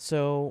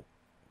 So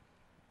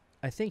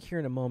I think here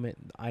in a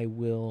moment I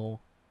will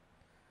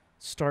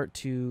start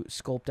to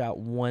sculpt out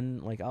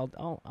one, like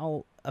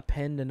I'll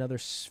append another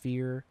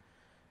sphere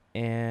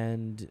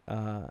and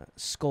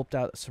sculpt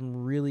out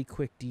some really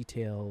quick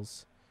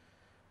details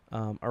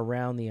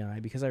around the eye,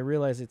 because I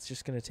realize it's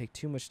just going to take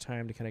too much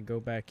time to kind of go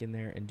back in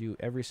there and do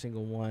every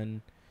single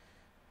one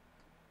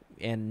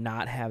and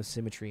not have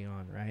symmetry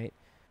on, right?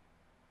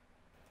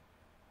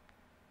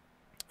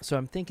 So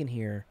I'm thinking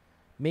here,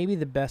 maybe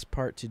the best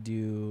way to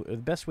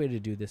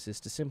do this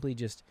is to simply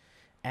just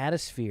add a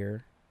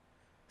sphere,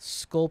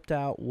 sculpt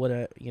out what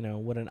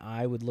an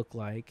eye would look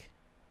like.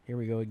 Here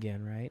we go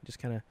again, right? Just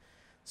kind of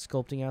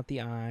sculpting out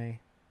the eye.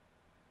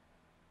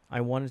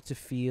 I want it to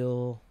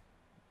feel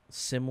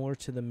similar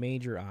to the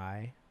major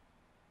eye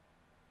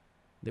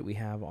that we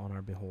have on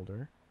our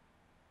beholder.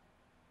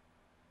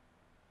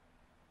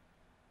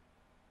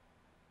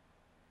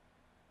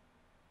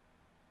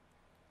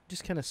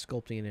 Just kind of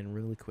sculpting it in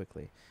really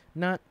quickly.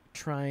 Not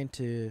trying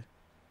to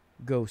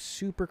go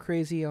super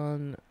crazy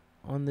on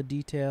the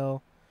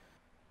detail,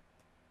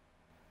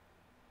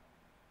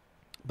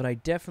 but I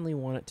definitely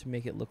want it to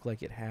make it look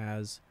like it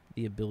has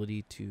the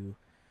ability to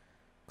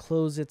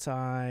close its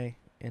eye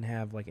and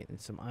have like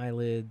some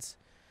eyelids.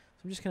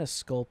 So I'm just kind of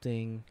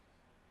sculpting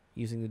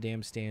using the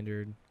damn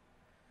standard,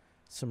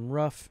 some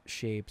rough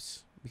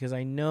shapes, because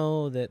I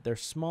know that they're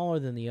smaller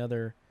than the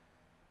other,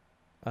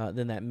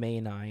 than that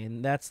main eye,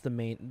 and that's the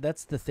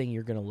thing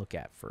you're going to look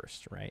at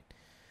first, right?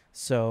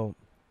 So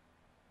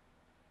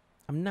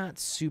I'm not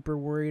super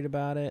worried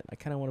about it. I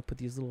kind of want to put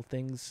these little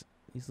things,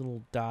 these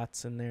little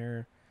dots in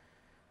there,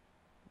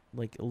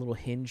 like a little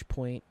hinge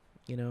point,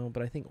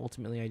 but I think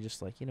ultimately I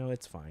just like,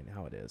 it's fine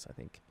how it is. I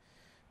think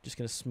I'm just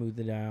going to smooth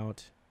it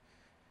out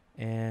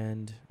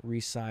and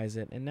resize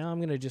it. And now I'm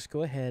going to just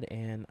go ahead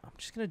and I'm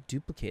just going to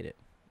duplicate it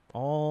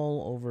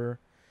all over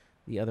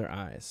the other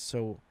eyes.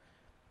 So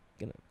I'm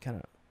going to kind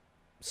of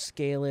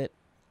scale it,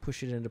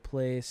 push it into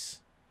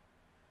place.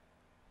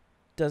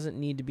 doesn't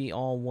need to be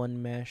all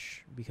one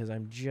mesh because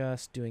I'm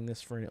just doing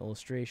this for an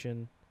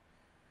illustration.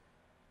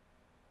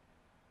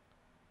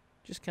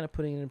 Just kind of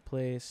putting it in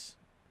place,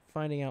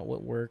 finding out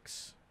what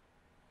works.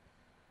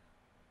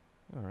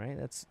 All right,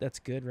 that's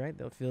good, right?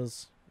 That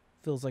feels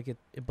like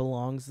it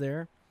belongs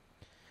there.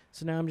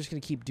 So now I'm just going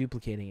to keep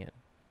duplicating it.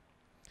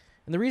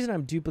 And the reason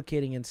I'm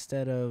duplicating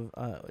instead of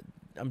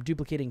I'm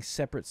duplicating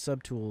separate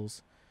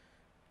subtools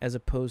as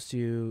opposed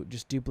to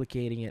just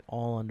duplicating it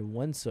all onto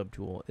one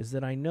subtool is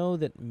that I know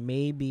that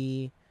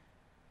maybe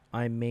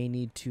I may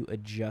need to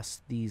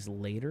adjust these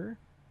later.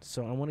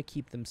 So I want to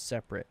keep them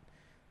separate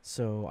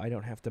so I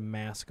don't have to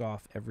mask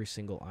off every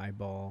single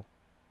eyeball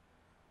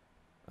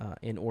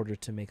in order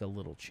to make a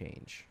little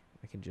change.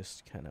 I can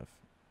just kind of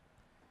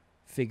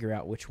figure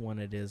out which one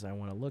it is I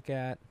want to look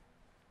at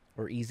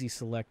or easy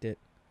select it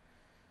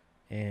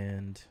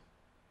and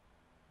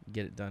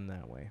get it done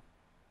that way.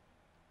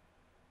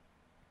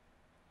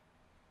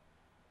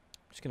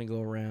 Just going to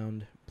go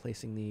around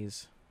placing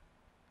these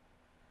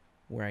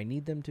where I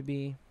need them to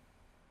be.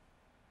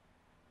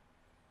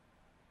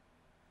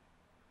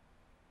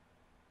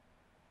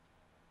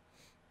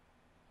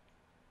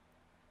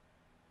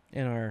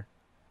 And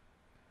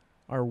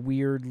our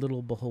weird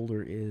little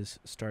beholder is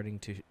starting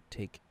to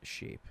take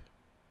shape.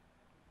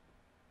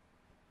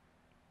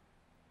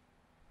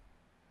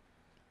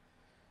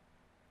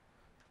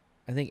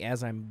 I think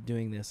as I'm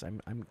doing this,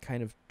 I'm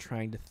kind of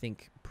trying to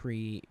think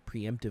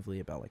preemptively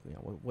about, like, you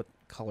know, what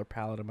color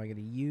palette am I going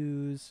to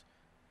use?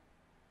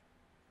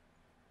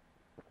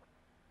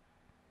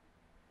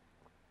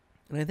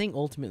 And I think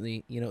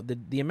ultimately, you know,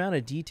 the amount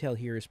of detail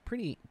here is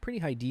pretty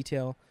high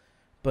detail,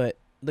 but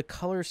the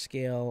color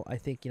scale, I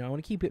think, you know, I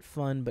want to keep it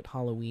fun but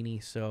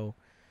Halloweeny, so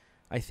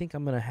I think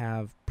I'm going to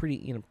have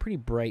pretty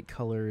bright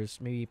colors,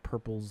 maybe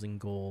purples and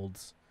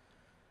golds.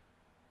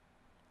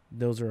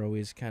 Those are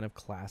always kind of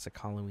classic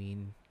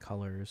Halloween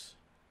colors.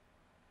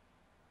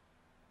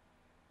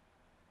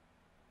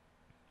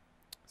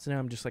 So now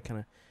I'm just like kind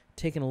of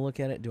taking a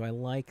look at it. Do I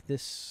like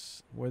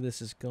this, where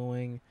this is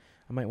going?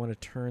 I might want to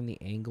turn the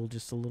angle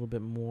just a little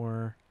bit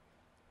more.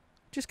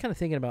 Just kind of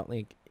thinking about,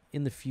 like,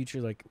 in the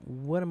future, like,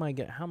 how am I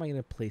going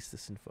to place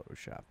this in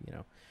Photoshop? You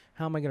know,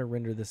 how am I going to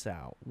render this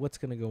out? What's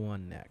going to go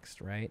on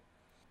next, right?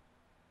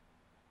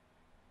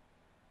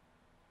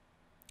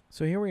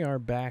 So here we are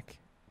back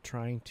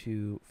trying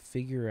to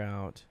figure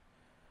out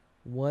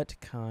what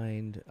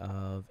kind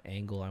of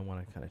angle I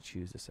want to kind of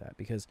choose this at,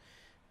 because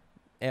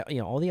you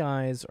know, all the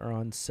eyes are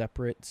on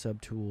separate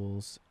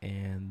subtools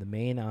and the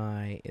main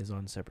eye is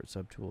on separate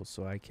subtools,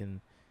 so I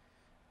can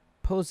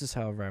pose this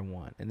however I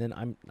want. And then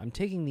I'm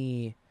taking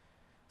the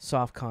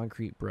soft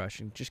concrete brush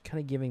and just kind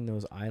of giving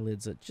those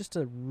eyelids just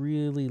a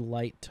really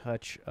light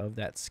touch of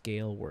that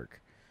scale work,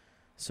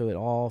 so it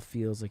all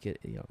feels like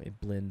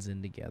it blends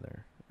in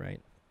together,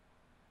 right?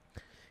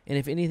 And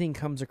if anything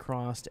comes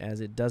across as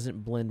it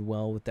doesn't blend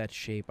well with that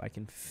shape, I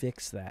can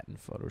fix that in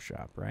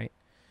Photoshop, right?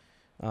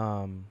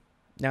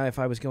 Now, if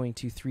I was going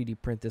to 3D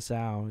print this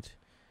out,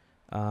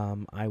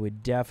 I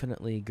would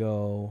definitely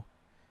go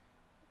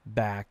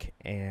back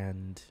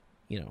and,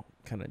 you know,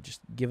 kind of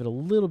just give it a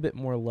little bit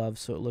more love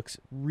so it looks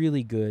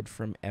really good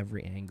from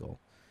every angle.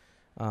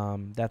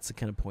 That's the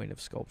kind of point of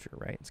sculpture,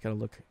 right? It's got to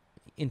look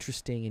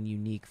interesting and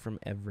unique from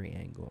every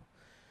angle.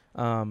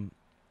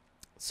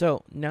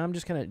 So now I'm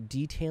just kind of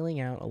detailing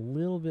out a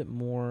little bit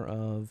more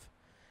of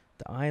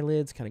the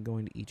eyelids, kind of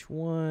going to each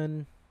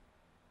one.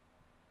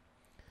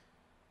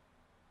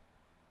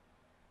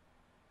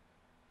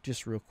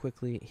 Just real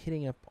quickly,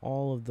 hitting up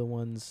all of the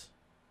ones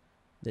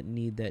that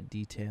need that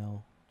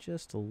detail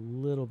just a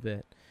little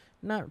bit.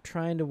 Not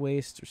trying to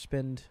waste or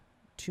spend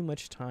too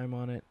much time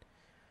on it.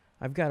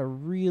 I've got a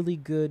really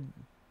good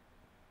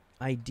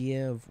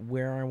idea of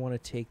where I want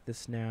to take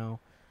this now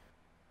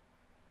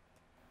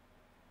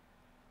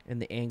and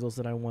the angles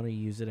that I want to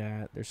use it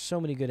at. There's so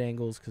many good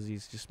angles because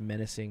he's just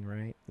menacing,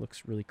 right?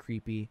 Looks really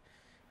creepy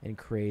and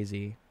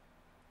crazy.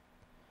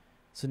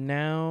 So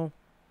now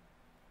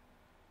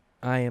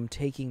I am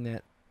taking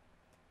the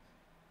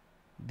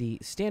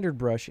standard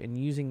brush and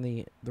using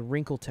the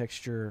wrinkle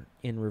texture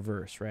in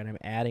reverse, right? I'm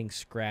adding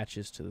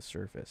scratches to the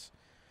surface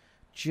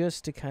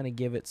just to kind of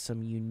give it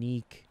some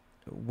unique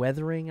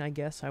weathering, I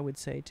guess I would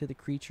say, to the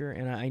creature.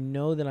 And I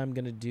know that I'm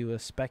going to do a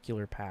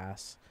specular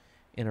pass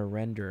in a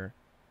render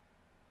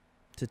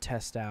to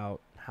test out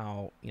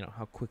how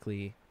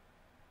quickly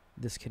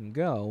this can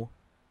go.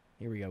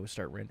 Here we go. We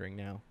start rendering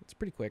now. It's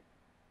pretty quick.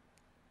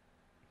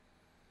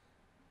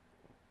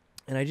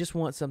 And I just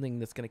want something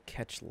that's going to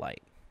catch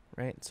light,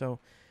 right? So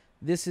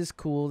this is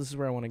cool. This is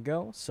where I want to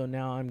go. So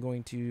now I'm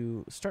going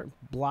to start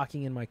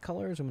blocking in my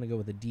colors. I'm going to go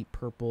with a deep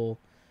purple.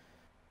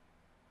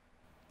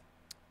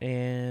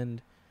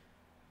 And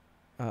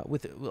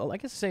I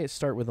guess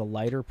start with a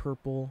lighter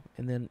purple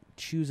and then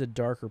choose a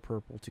darker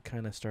purple to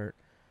kind of start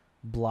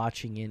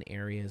blotching in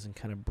areas and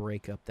kind of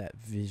break up that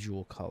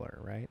visual color,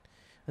 right?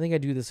 I think I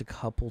do this a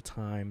couple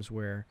times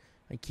where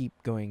I keep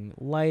going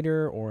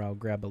lighter, or I'll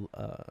grab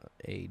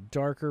a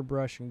darker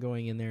brush and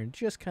going in there and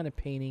just kind of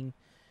painting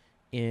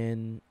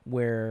in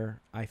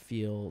where I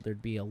feel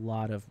there'd be a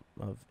lot of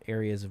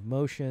areas of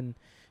motion,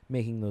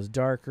 making those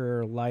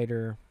darker,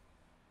 lighter.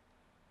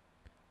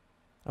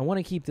 I want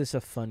to keep this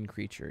a fun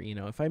creature. You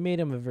know, if I made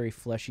him a very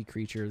fleshy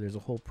creature, there's a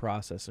whole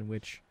process in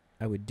which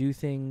I would do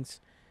things,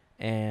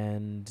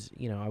 and,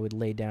 you know, I would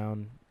lay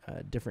down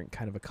a different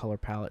kind of a color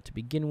palette to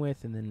begin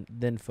with, and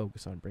then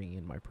focus on bringing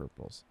in my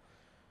purples.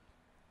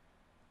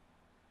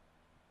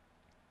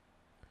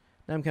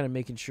 Now I'm kind of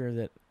making sure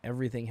that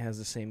everything has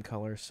the same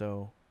color,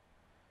 so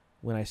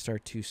when I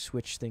start to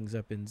switch things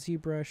up in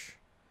ZBrush,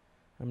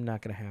 I'm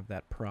not going to have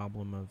that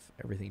problem of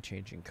everything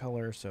changing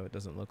color, so it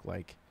doesn't look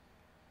like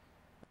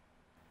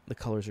the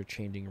colors are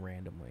changing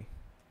randomly.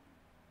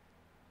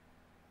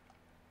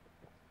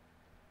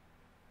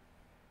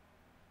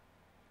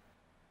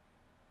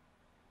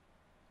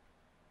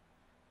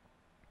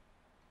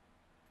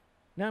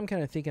 Now I'm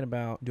kind of thinking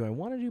about, do I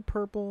want to do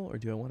purple or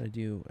do I want to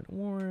do an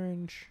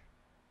orange?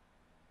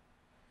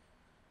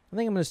 I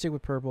think I'm going to stick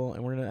with purple,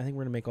 and I think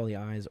we're going to make all the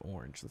eyes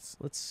orange.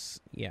 Let's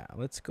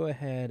go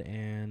ahead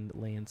and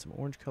lay in some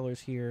orange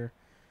colors here.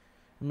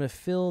 I'm going to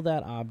fill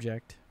that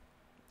object.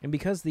 And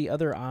because the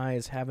other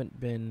eyes haven't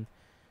been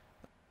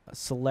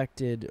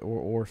selected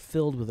or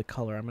filled with a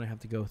color, I'm going to have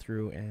to go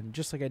through, and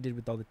just like I did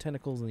with all the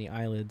tentacles and the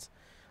eyelids,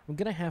 I'm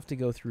going to have to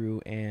go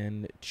through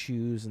and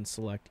choose and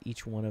select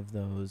each one of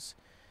those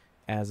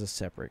as a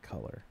separate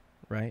color,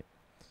 right?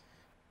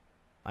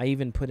 I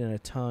even put in a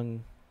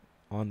tongue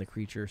on the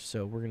creature,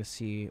 so we're going to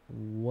see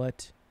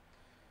what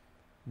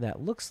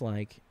that looks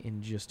like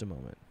in just a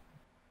moment.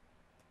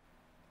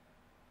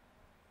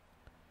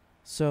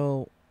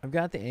 So I've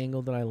got the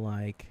angle that I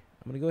like.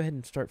 I'm going to go ahead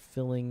and start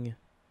filling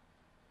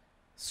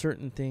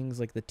certain things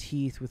like the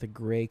teeth with a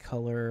gray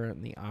color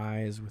and the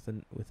eyes with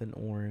an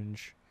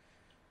orange.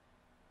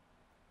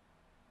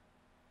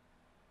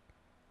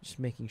 Just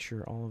making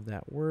sure all of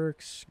that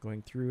works,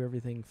 going through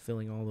everything,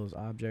 filling all those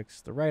objects,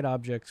 the right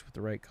objects with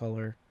the right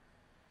color,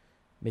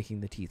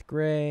 making the teeth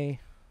gray,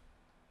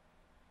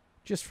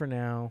 just for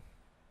now.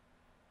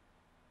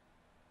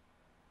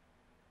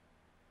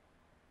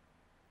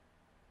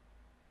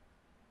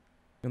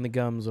 And the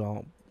gums,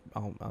 I'll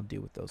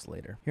deal with those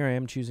later. Here I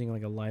am choosing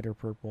like a lighter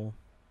purple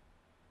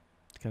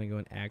to kind of go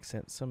and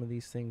accent some of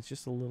these things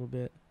just a little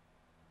bit.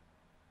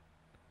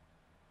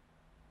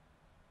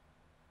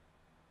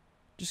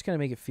 Just kind of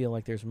make it feel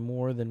like there's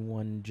more than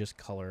one just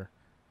color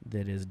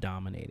that is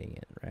dominating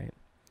it, right?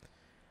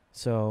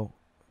 So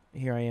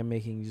here I am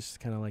making just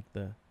kind of like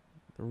the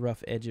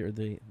rough edge, or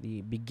the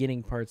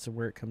beginning parts of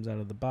where it comes out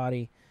of the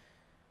body.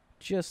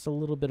 Just a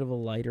little bit of a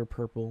lighter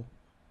purple,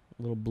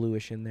 a little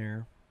bluish in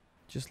there.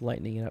 Just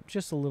lightening it up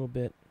just a little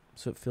bit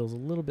so it feels a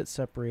little bit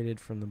separated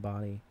from the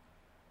body.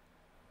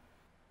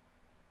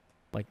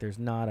 Like there's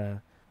not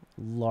a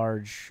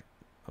large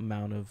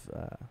amount of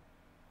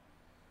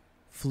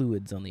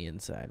fluids on the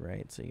inside,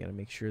 right? So you got to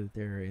make sure that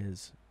there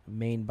is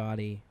main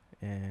body,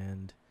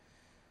 and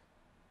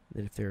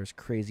that if there's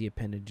crazy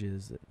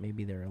appendages, that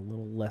maybe they're a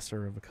little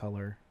lesser of a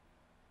color.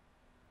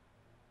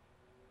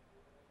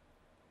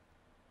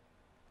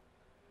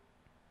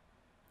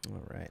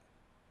 All right.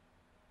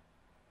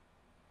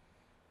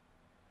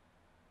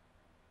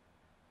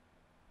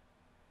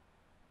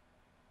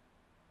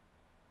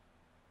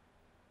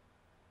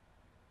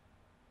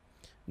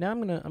 Now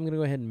I'm gonna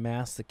go ahead and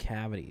mask the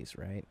cavities,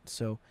 right?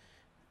 So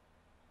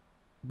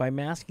by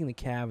masking the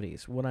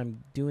cavities, what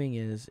I'm doing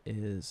is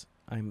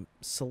I'm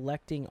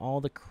selecting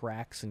all the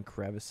cracks and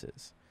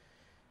crevices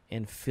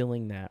and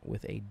filling that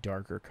with a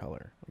darker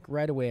color. Like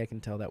right away I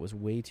can tell that was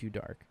way too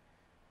dark.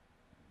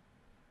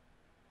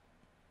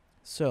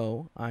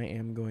 So I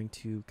am going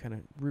to kind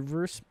of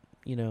reverse,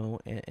 you know,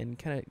 and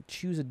kind of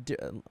choose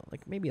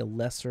like maybe a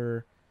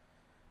lesser,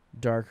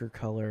 darker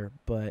color,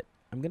 but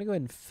I'm going to go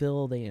ahead and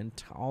fill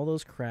all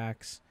those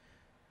cracks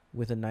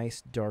with a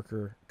nice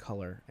darker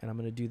color. And I'm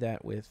going to do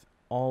that with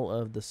all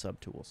of the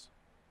subtools.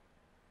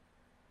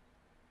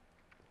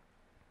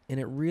 And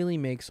it really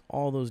makes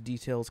all those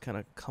details kind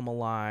of come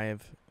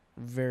alive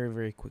very,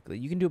 very quickly.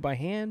 You can do it by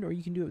hand or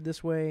you can do it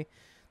this way.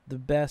 The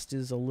best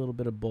is a little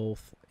bit of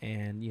both,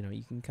 and you know,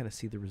 you can kind of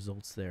see the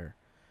results there.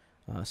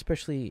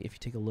 Especially if you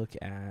take a look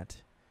at,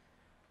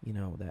 you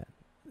know, that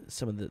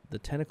some of the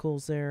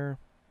tentacles there.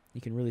 You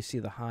can really see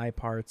the high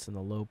parts and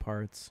the low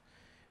parts.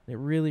 And it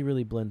really,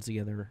 really blends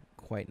together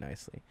quite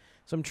nicely.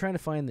 So I'm trying to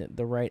find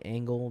the right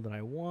angle that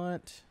I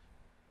want.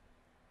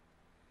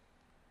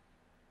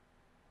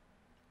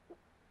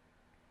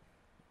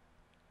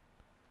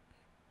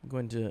 I'm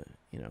going to,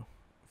 you know,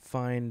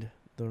 find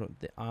the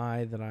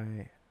eye that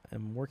I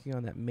am working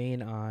on, that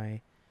main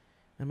eye.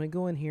 I'm going to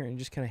go in here and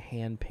just kind of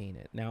hand paint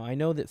it. Now, I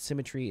know that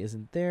symmetry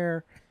isn't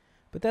there,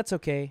 but that's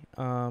okay.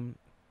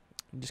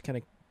 Just kind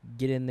of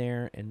get in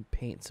there and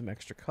paint some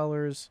extra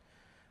colors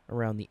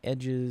around the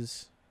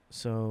edges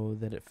so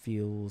that it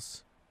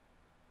feels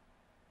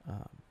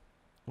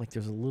like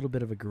there's a little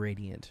bit of a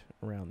gradient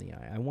around the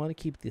eye. I want to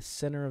keep the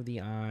center of the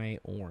eye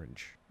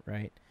orange,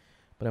 right?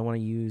 But I want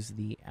to use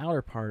the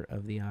outer part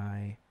of the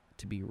eye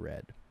to be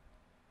red.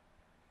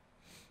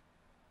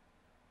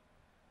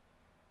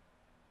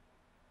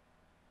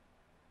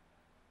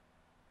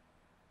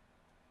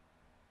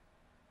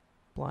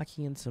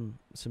 blocking in some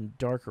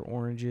darker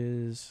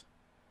oranges.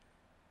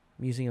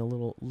 I'm using a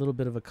little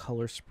bit of a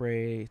color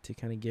spray to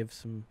kind of give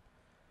some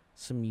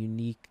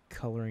unique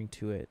coloring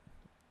to it.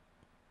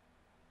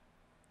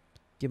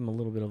 Give him a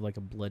little bit of like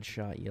a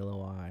bloodshot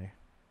yellow eye.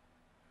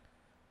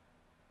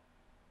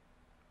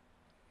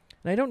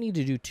 And I don't need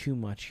to do too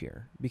much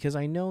here because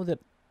I know that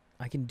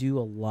I can do a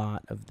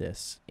lot of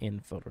this in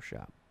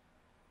Photoshop.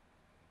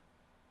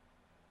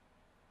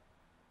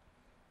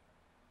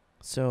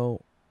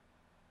 So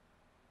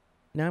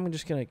now I'm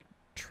just going to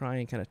try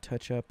and kind of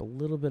touch up a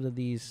little bit of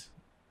these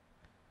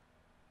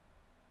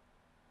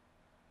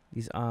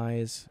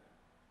eyes,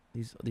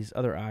 these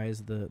other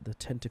eyes, the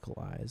tentacle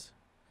eyes,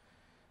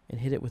 and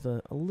hit it with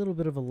a little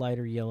bit of a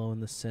lighter yellow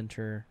in the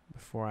center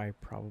before I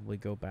probably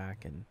go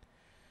back and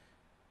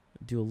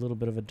do a little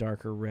bit of a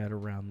darker red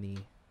around the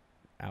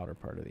outer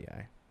part of the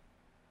eye.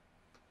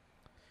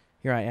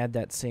 Here I add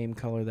that same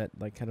color, that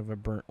like kind of a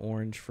burnt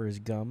orange for his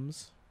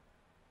gums.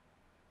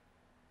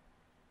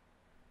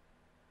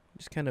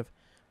 Just kind of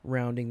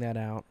rounding that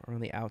out on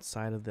the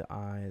outside of the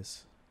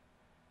eyes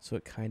so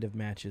it kind of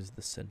matches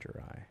the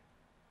center eye.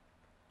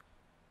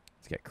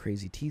 It's got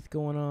crazy teeth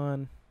going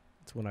on.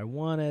 That's what I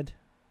wanted.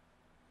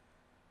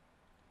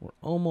 We're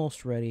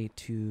almost ready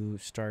to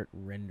start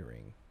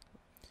rendering.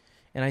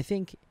 And I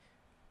think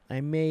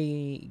I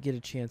may get a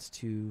chance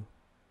to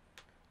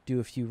do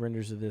a few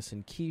renders of this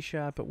in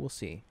KeyShot, but we'll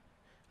see.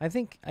 I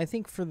think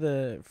for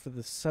the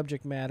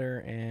subject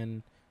matter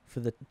and for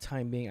the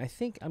time being, I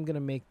think I'm going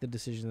to make the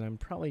decision that I'm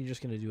probably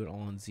just going to do it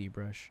all on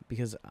ZBrush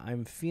because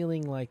I'm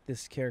feeling like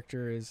this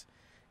character is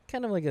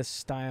kind of like a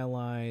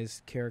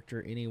stylized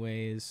character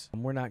anyways.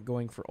 We're not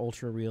going for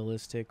ultra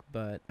realistic,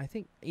 but I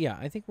think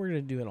we're going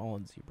to do it all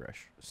in ZBrush.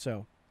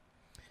 So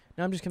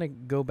now I'm just going to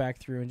go back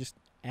through and just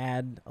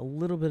add a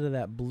little bit of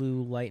that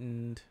blue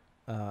lightened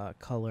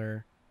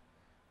color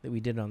that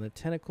we did on the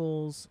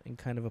tentacles and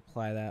kind of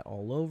apply that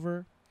all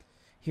over.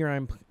 Here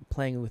I'm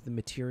playing with the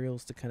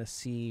materials to kind of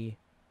see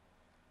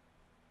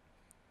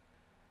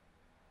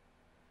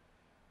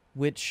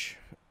which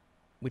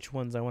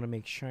ones I want to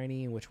make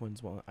shiny and which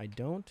ones I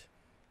don't.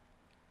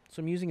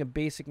 So I'm using a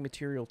basic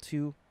material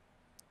too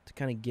to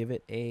kind of give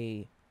it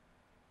a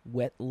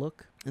wet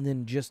look, and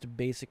then just a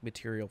basic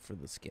material for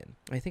the skin.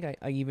 I think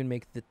I even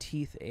make the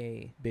teeth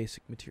a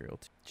basic material.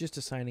 Just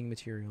assigning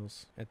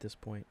materials at this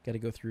point. Got to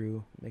go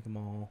through, make them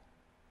all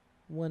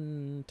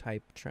one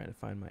type, trying to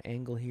find my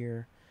angle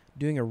here.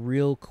 Doing a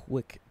real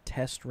quick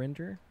test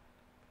render.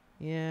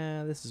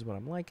 Yeah, this is what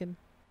I'm liking.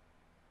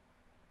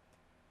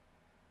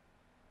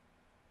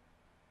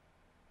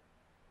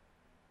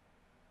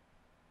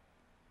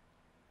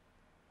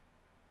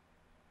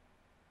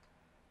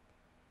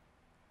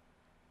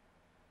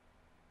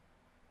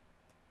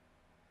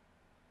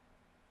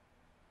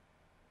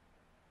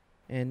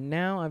 And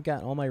now I've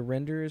got all my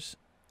renders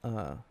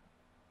out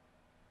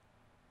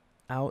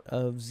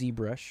of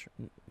ZBrush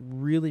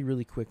really,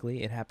 really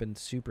quickly. It happened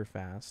super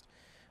fast.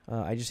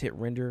 I just hit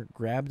render,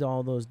 grabbed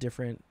all those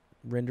different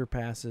render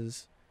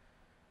passes,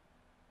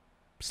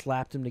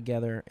 slapped them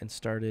together, and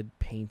started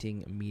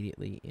painting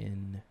immediately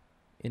in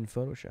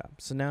Photoshop.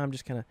 So now I'm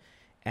just kind of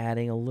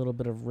adding a little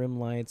bit of rim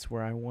lights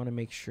where I want to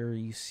make sure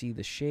you see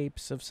the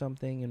shapes of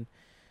something and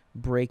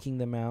breaking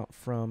them out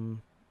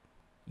from,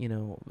 you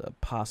know,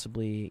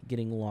 possibly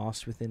getting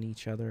lost within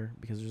each other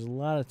because there's a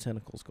lot of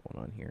tentacles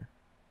going on here.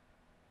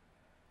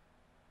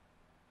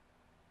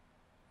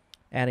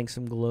 Adding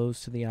some glows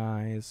to the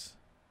eyes.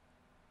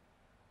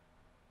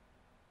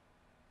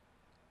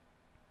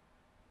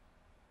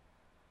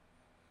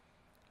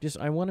 Just,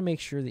 I want to make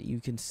sure that you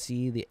can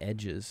see the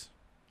edges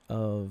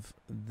of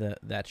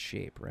that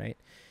shape, right?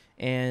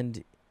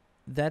 And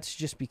that's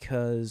just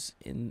because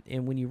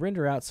when you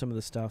render out some of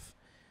the stuff,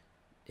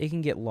 it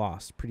can get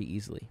lost pretty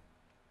easily.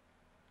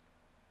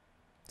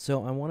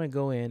 So I want to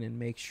go in and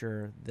make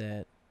sure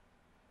that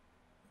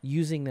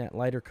using that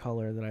lighter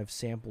color that I've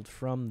sampled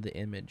from the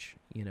image,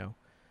 you know,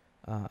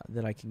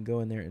 that I can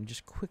go in there and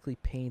just quickly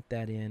paint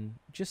that in,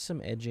 just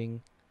some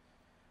edging.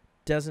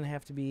 Doesn't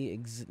have to be,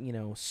 you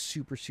know,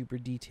 super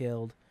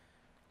detailed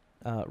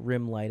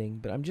rim lighting,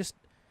 but I'm just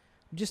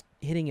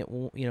hitting it,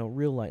 you know,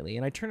 real lightly,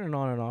 and I turn it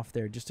on and off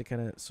there just to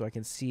kind of so I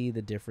can see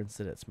the difference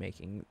that it's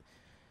making.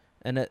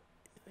 And it,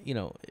 you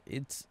know,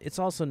 it's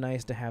also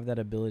nice to have that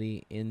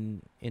ability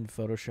in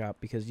Photoshop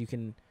because you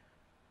can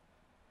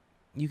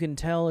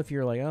tell if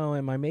you're like, oh,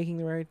 am I making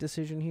the right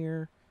decision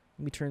here?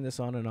 Let me turn this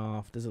on and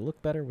off. Does it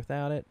look better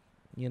without it?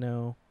 You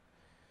know,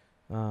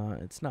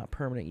 it's not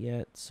permanent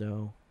yet,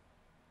 so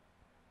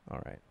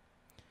all right.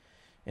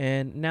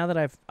 And now that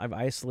I've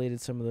isolated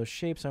some of those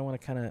shapes, I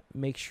want to kind of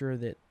make sure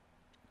that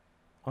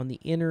on the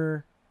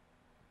inner,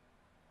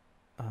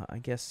 I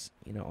guess,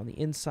 you know, on the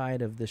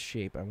inside of this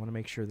shape, I want to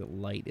make sure that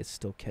light is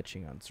still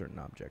catching on certain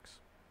objects.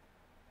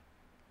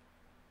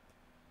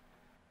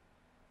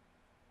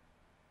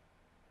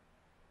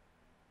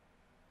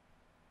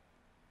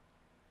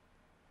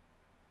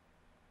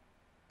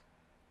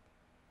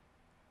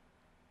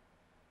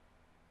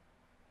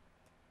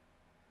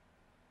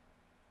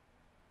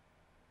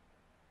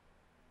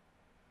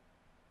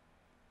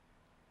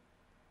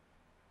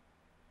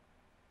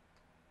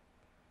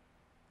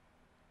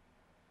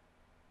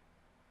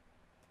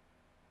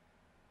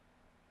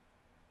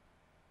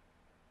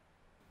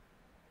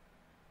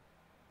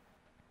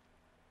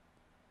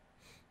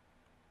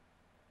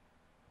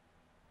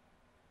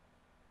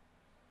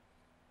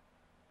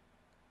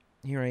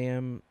 here I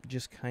am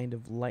just kind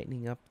of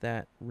lightening up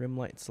that rim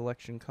light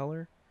selection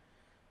color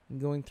and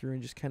going through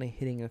and just kind of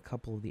hitting a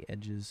couple of the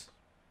edges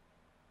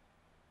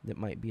that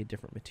might be a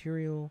different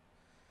material,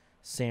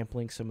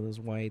 sampling some of those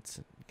whites,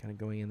 kind of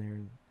going in there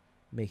and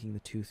making the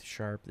tooth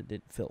sharp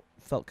that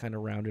felt kind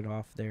of rounded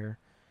off there,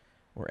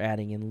 or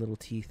adding in little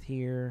teeth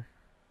here.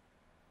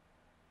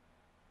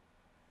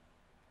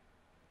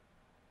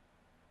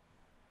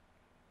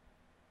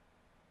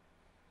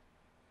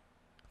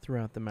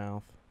 Throughout the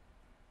mouth.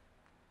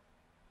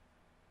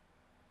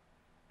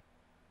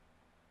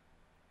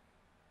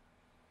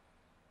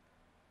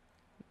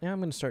 Now I'm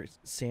going to start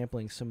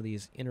sampling some of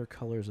these inner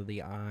colors of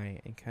the eye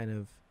and kind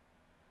of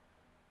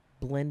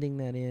blending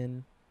that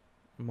in.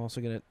 I'm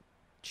also going to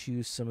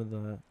choose some of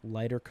the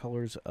lighter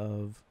colors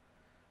of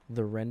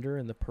the render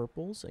and the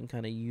purples and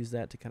kind of use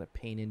that to kind of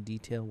paint in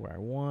detail where I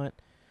want,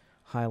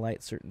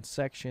 highlight certain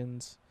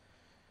sections.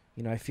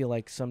 You know, I feel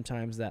like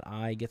sometimes that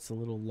eye gets a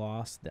little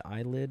lost, the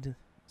eyelid,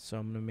 so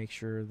I'm going to make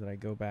sure that I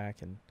go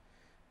back and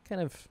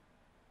kind of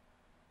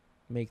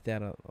make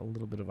that a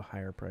little bit of a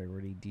higher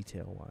priority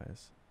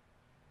detail-wise.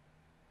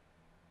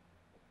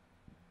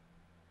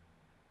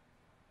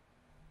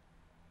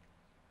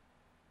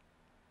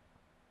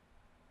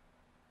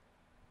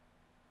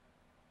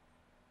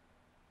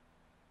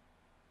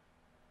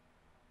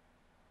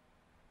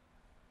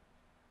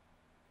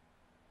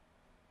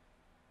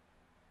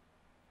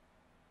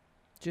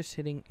 Just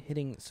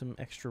hitting some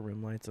extra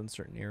rim lights on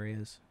certain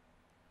areas.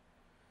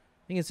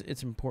 I think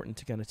it's important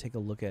to kind of take a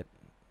look at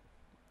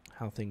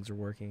how things are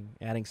working.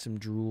 Adding some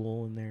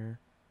drool in there.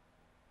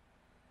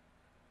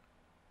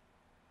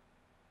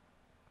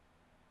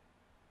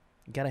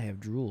 You gotta have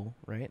drool,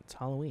 right? It's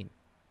Halloween.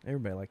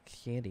 Everybody likes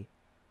candy.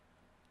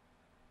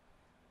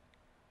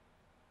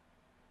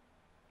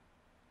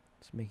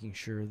 Just making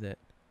sure that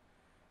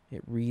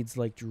it reads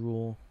like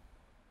drool.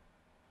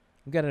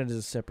 I've got it as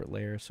a separate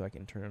layer so I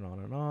can turn it on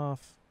and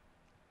off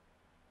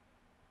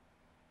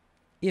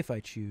if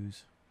I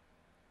choose.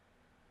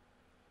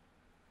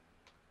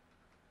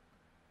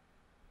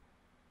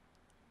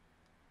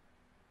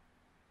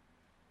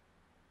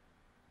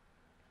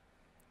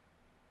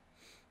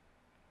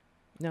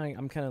 Now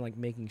I'm kind of like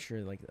making sure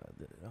like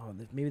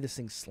maybe this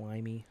thing's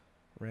slimy,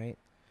 right?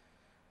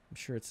 I'm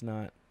sure it's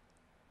not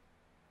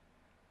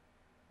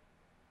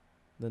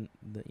the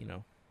you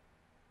know,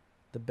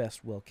 the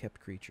best well-kept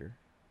creature.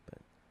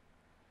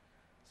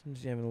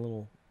 Sometimes you have a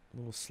little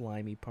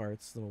slimy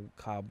parts, little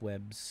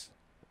cobwebs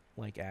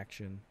like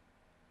action.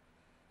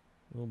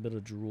 A little bit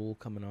of drool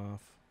coming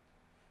off.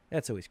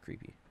 That's always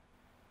creepy.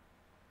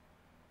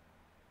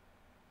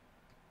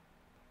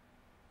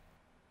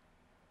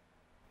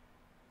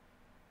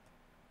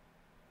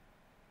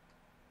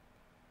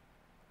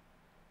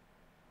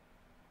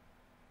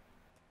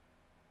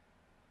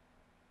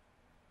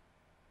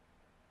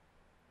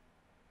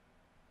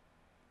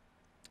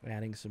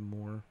 Adding some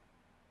more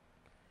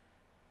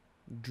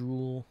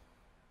drool.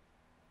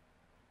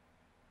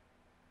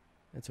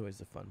 That's always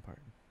the fun part.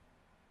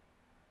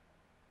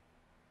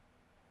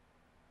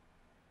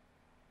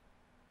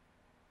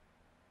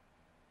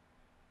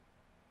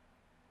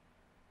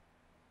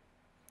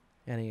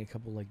 Adding a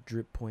couple like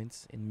drip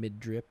points in mid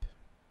drip.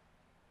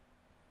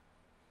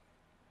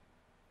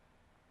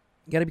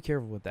 You gotta be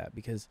careful with that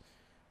because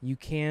you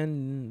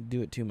can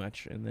do it too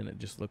much and then it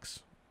just looks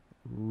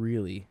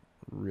really,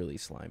 really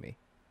slimy.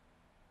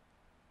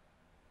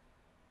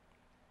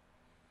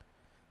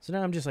 So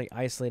now I'm just like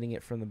isolating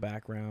it from the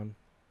background.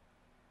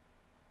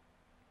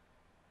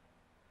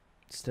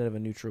 Instead of a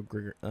neutral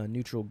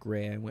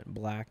gray, I went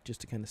black just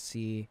to kind of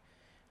see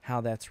how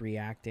that's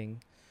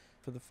reacting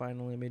for the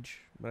final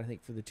image. But I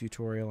think for the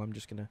tutorial, I'm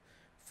just going to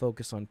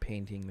focus on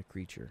painting the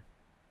creature.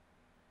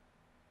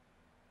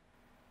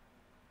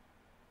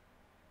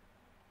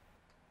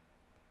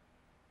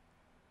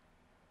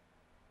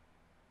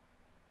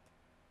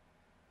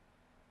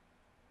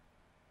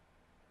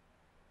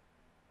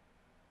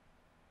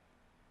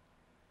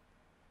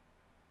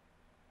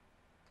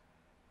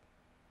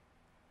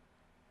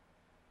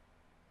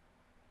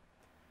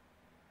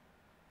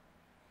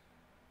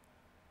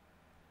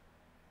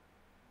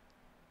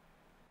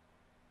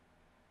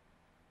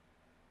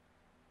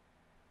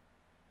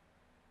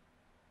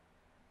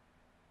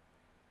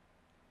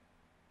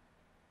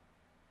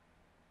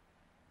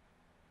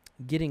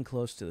 Getting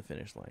close to the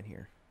finish line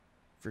here,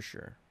 for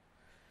sure.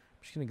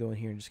 I'm just going to go in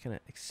here and just kind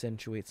of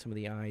accentuate some of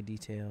the eye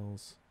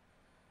details.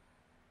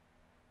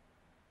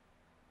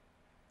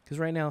 Because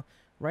right now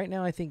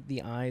I think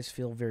the eyes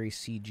feel very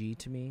CG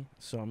to me,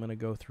 so I'm going to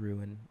go through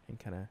and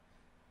kind of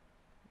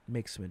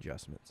make some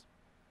adjustments.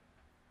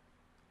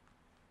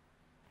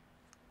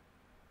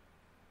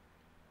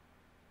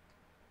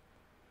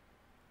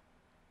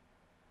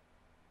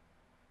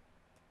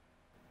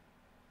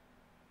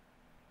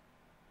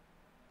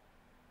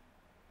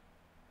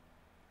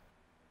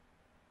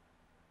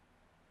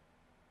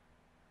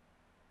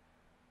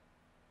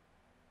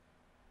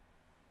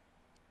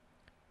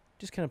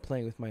 Just kind of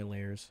playing with my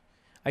layers.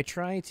 I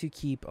try to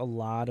keep a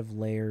lot of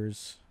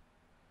layers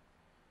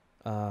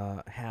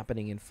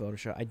happening in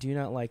Photoshop. I do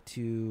not like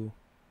to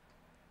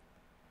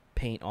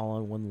paint all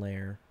on one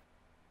layer,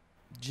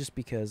 just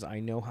because I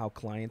know how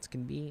clients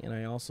can be, and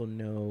I also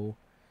know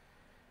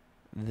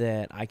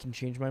that I can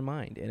change my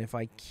mind. And if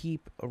I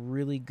keep a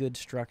really good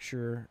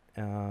structure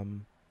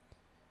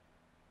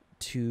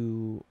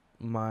to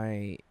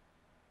my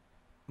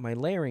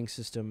layering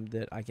system,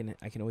 that I can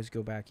always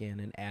go back in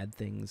and add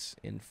things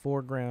in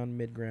foreground,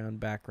 midground,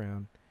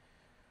 background,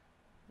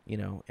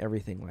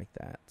 everything like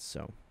that.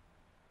 So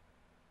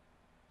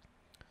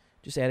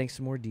just adding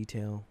some more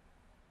detail.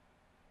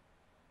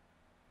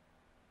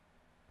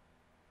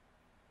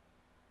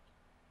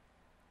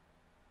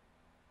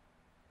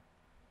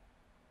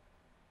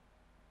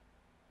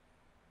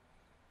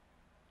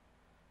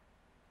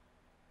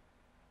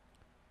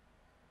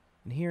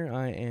 And here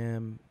I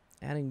am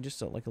adding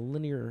just like a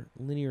linear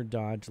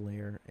dodge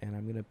layer, and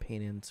I'm going to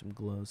paint in some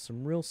glows,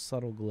 some real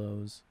subtle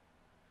glows.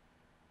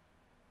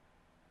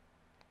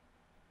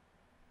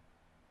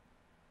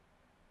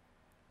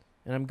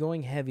 And I'm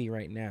going heavy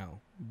right now,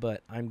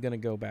 but I'm going to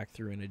go back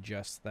through and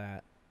adjust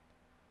that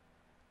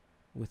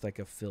with like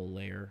a fill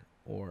layer,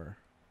 or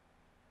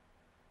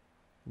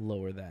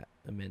lower that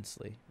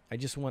immensely. I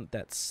just want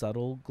that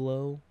subtle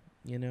glow,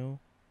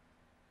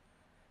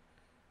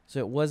 So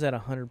it was at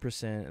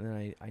 100%, and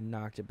then I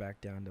knocked it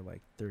back down to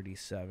like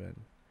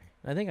 37.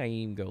 I think I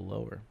even go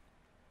lower.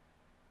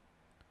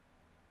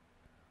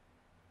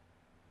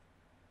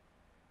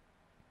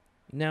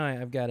 Now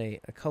I've got a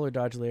color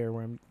dodge layer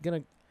where I'm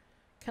going to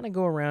kind of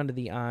go around to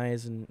the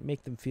eyes and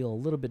make them feel a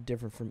little bit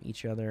different from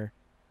each other,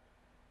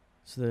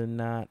 so they're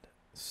not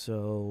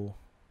so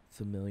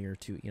familiar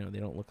to, they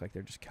don't look like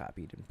they're just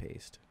copied and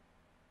pasted.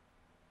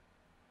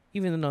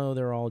 Even though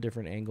they're all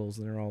different angles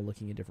and they're all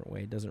looking a different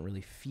way, it doesn't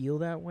really feel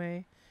that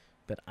way.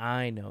 But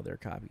I know they're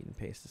copied and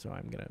pasted, so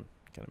I'm going to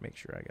kind of make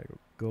sure I got to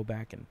go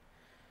back and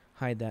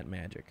hide that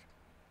magic.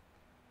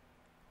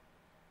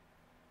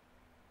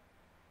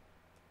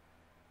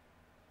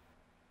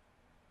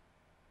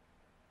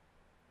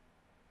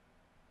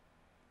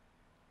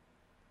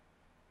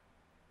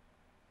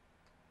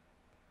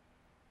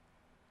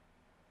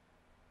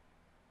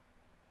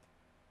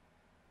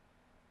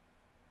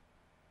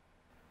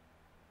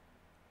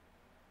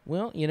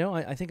 Well,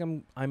 I think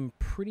I'm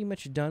pretty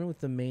much done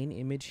with the main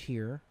image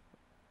here.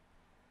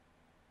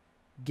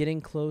 Getting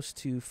close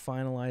to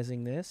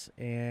finalizing this,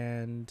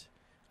 and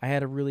I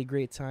had a really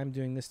great time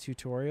doing this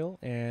tutorial,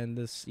 and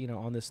this,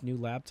 on this new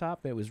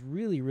laptop. It was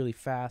really, really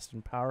fast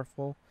and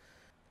powerful.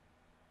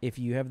 If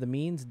you have the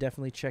means,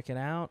 definitely check it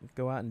out.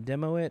 Go out and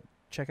demo it.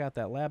 Check out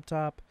that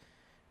laptop.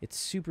 It's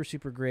super,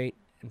 super great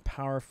and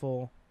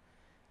powerful.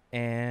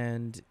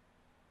 And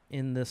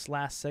in this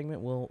last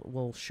segment,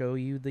 we'll show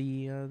you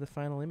the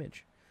final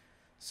image.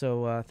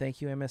 So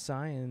thank you,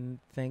 MSI, and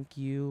thank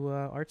you,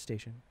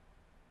 ArtStation.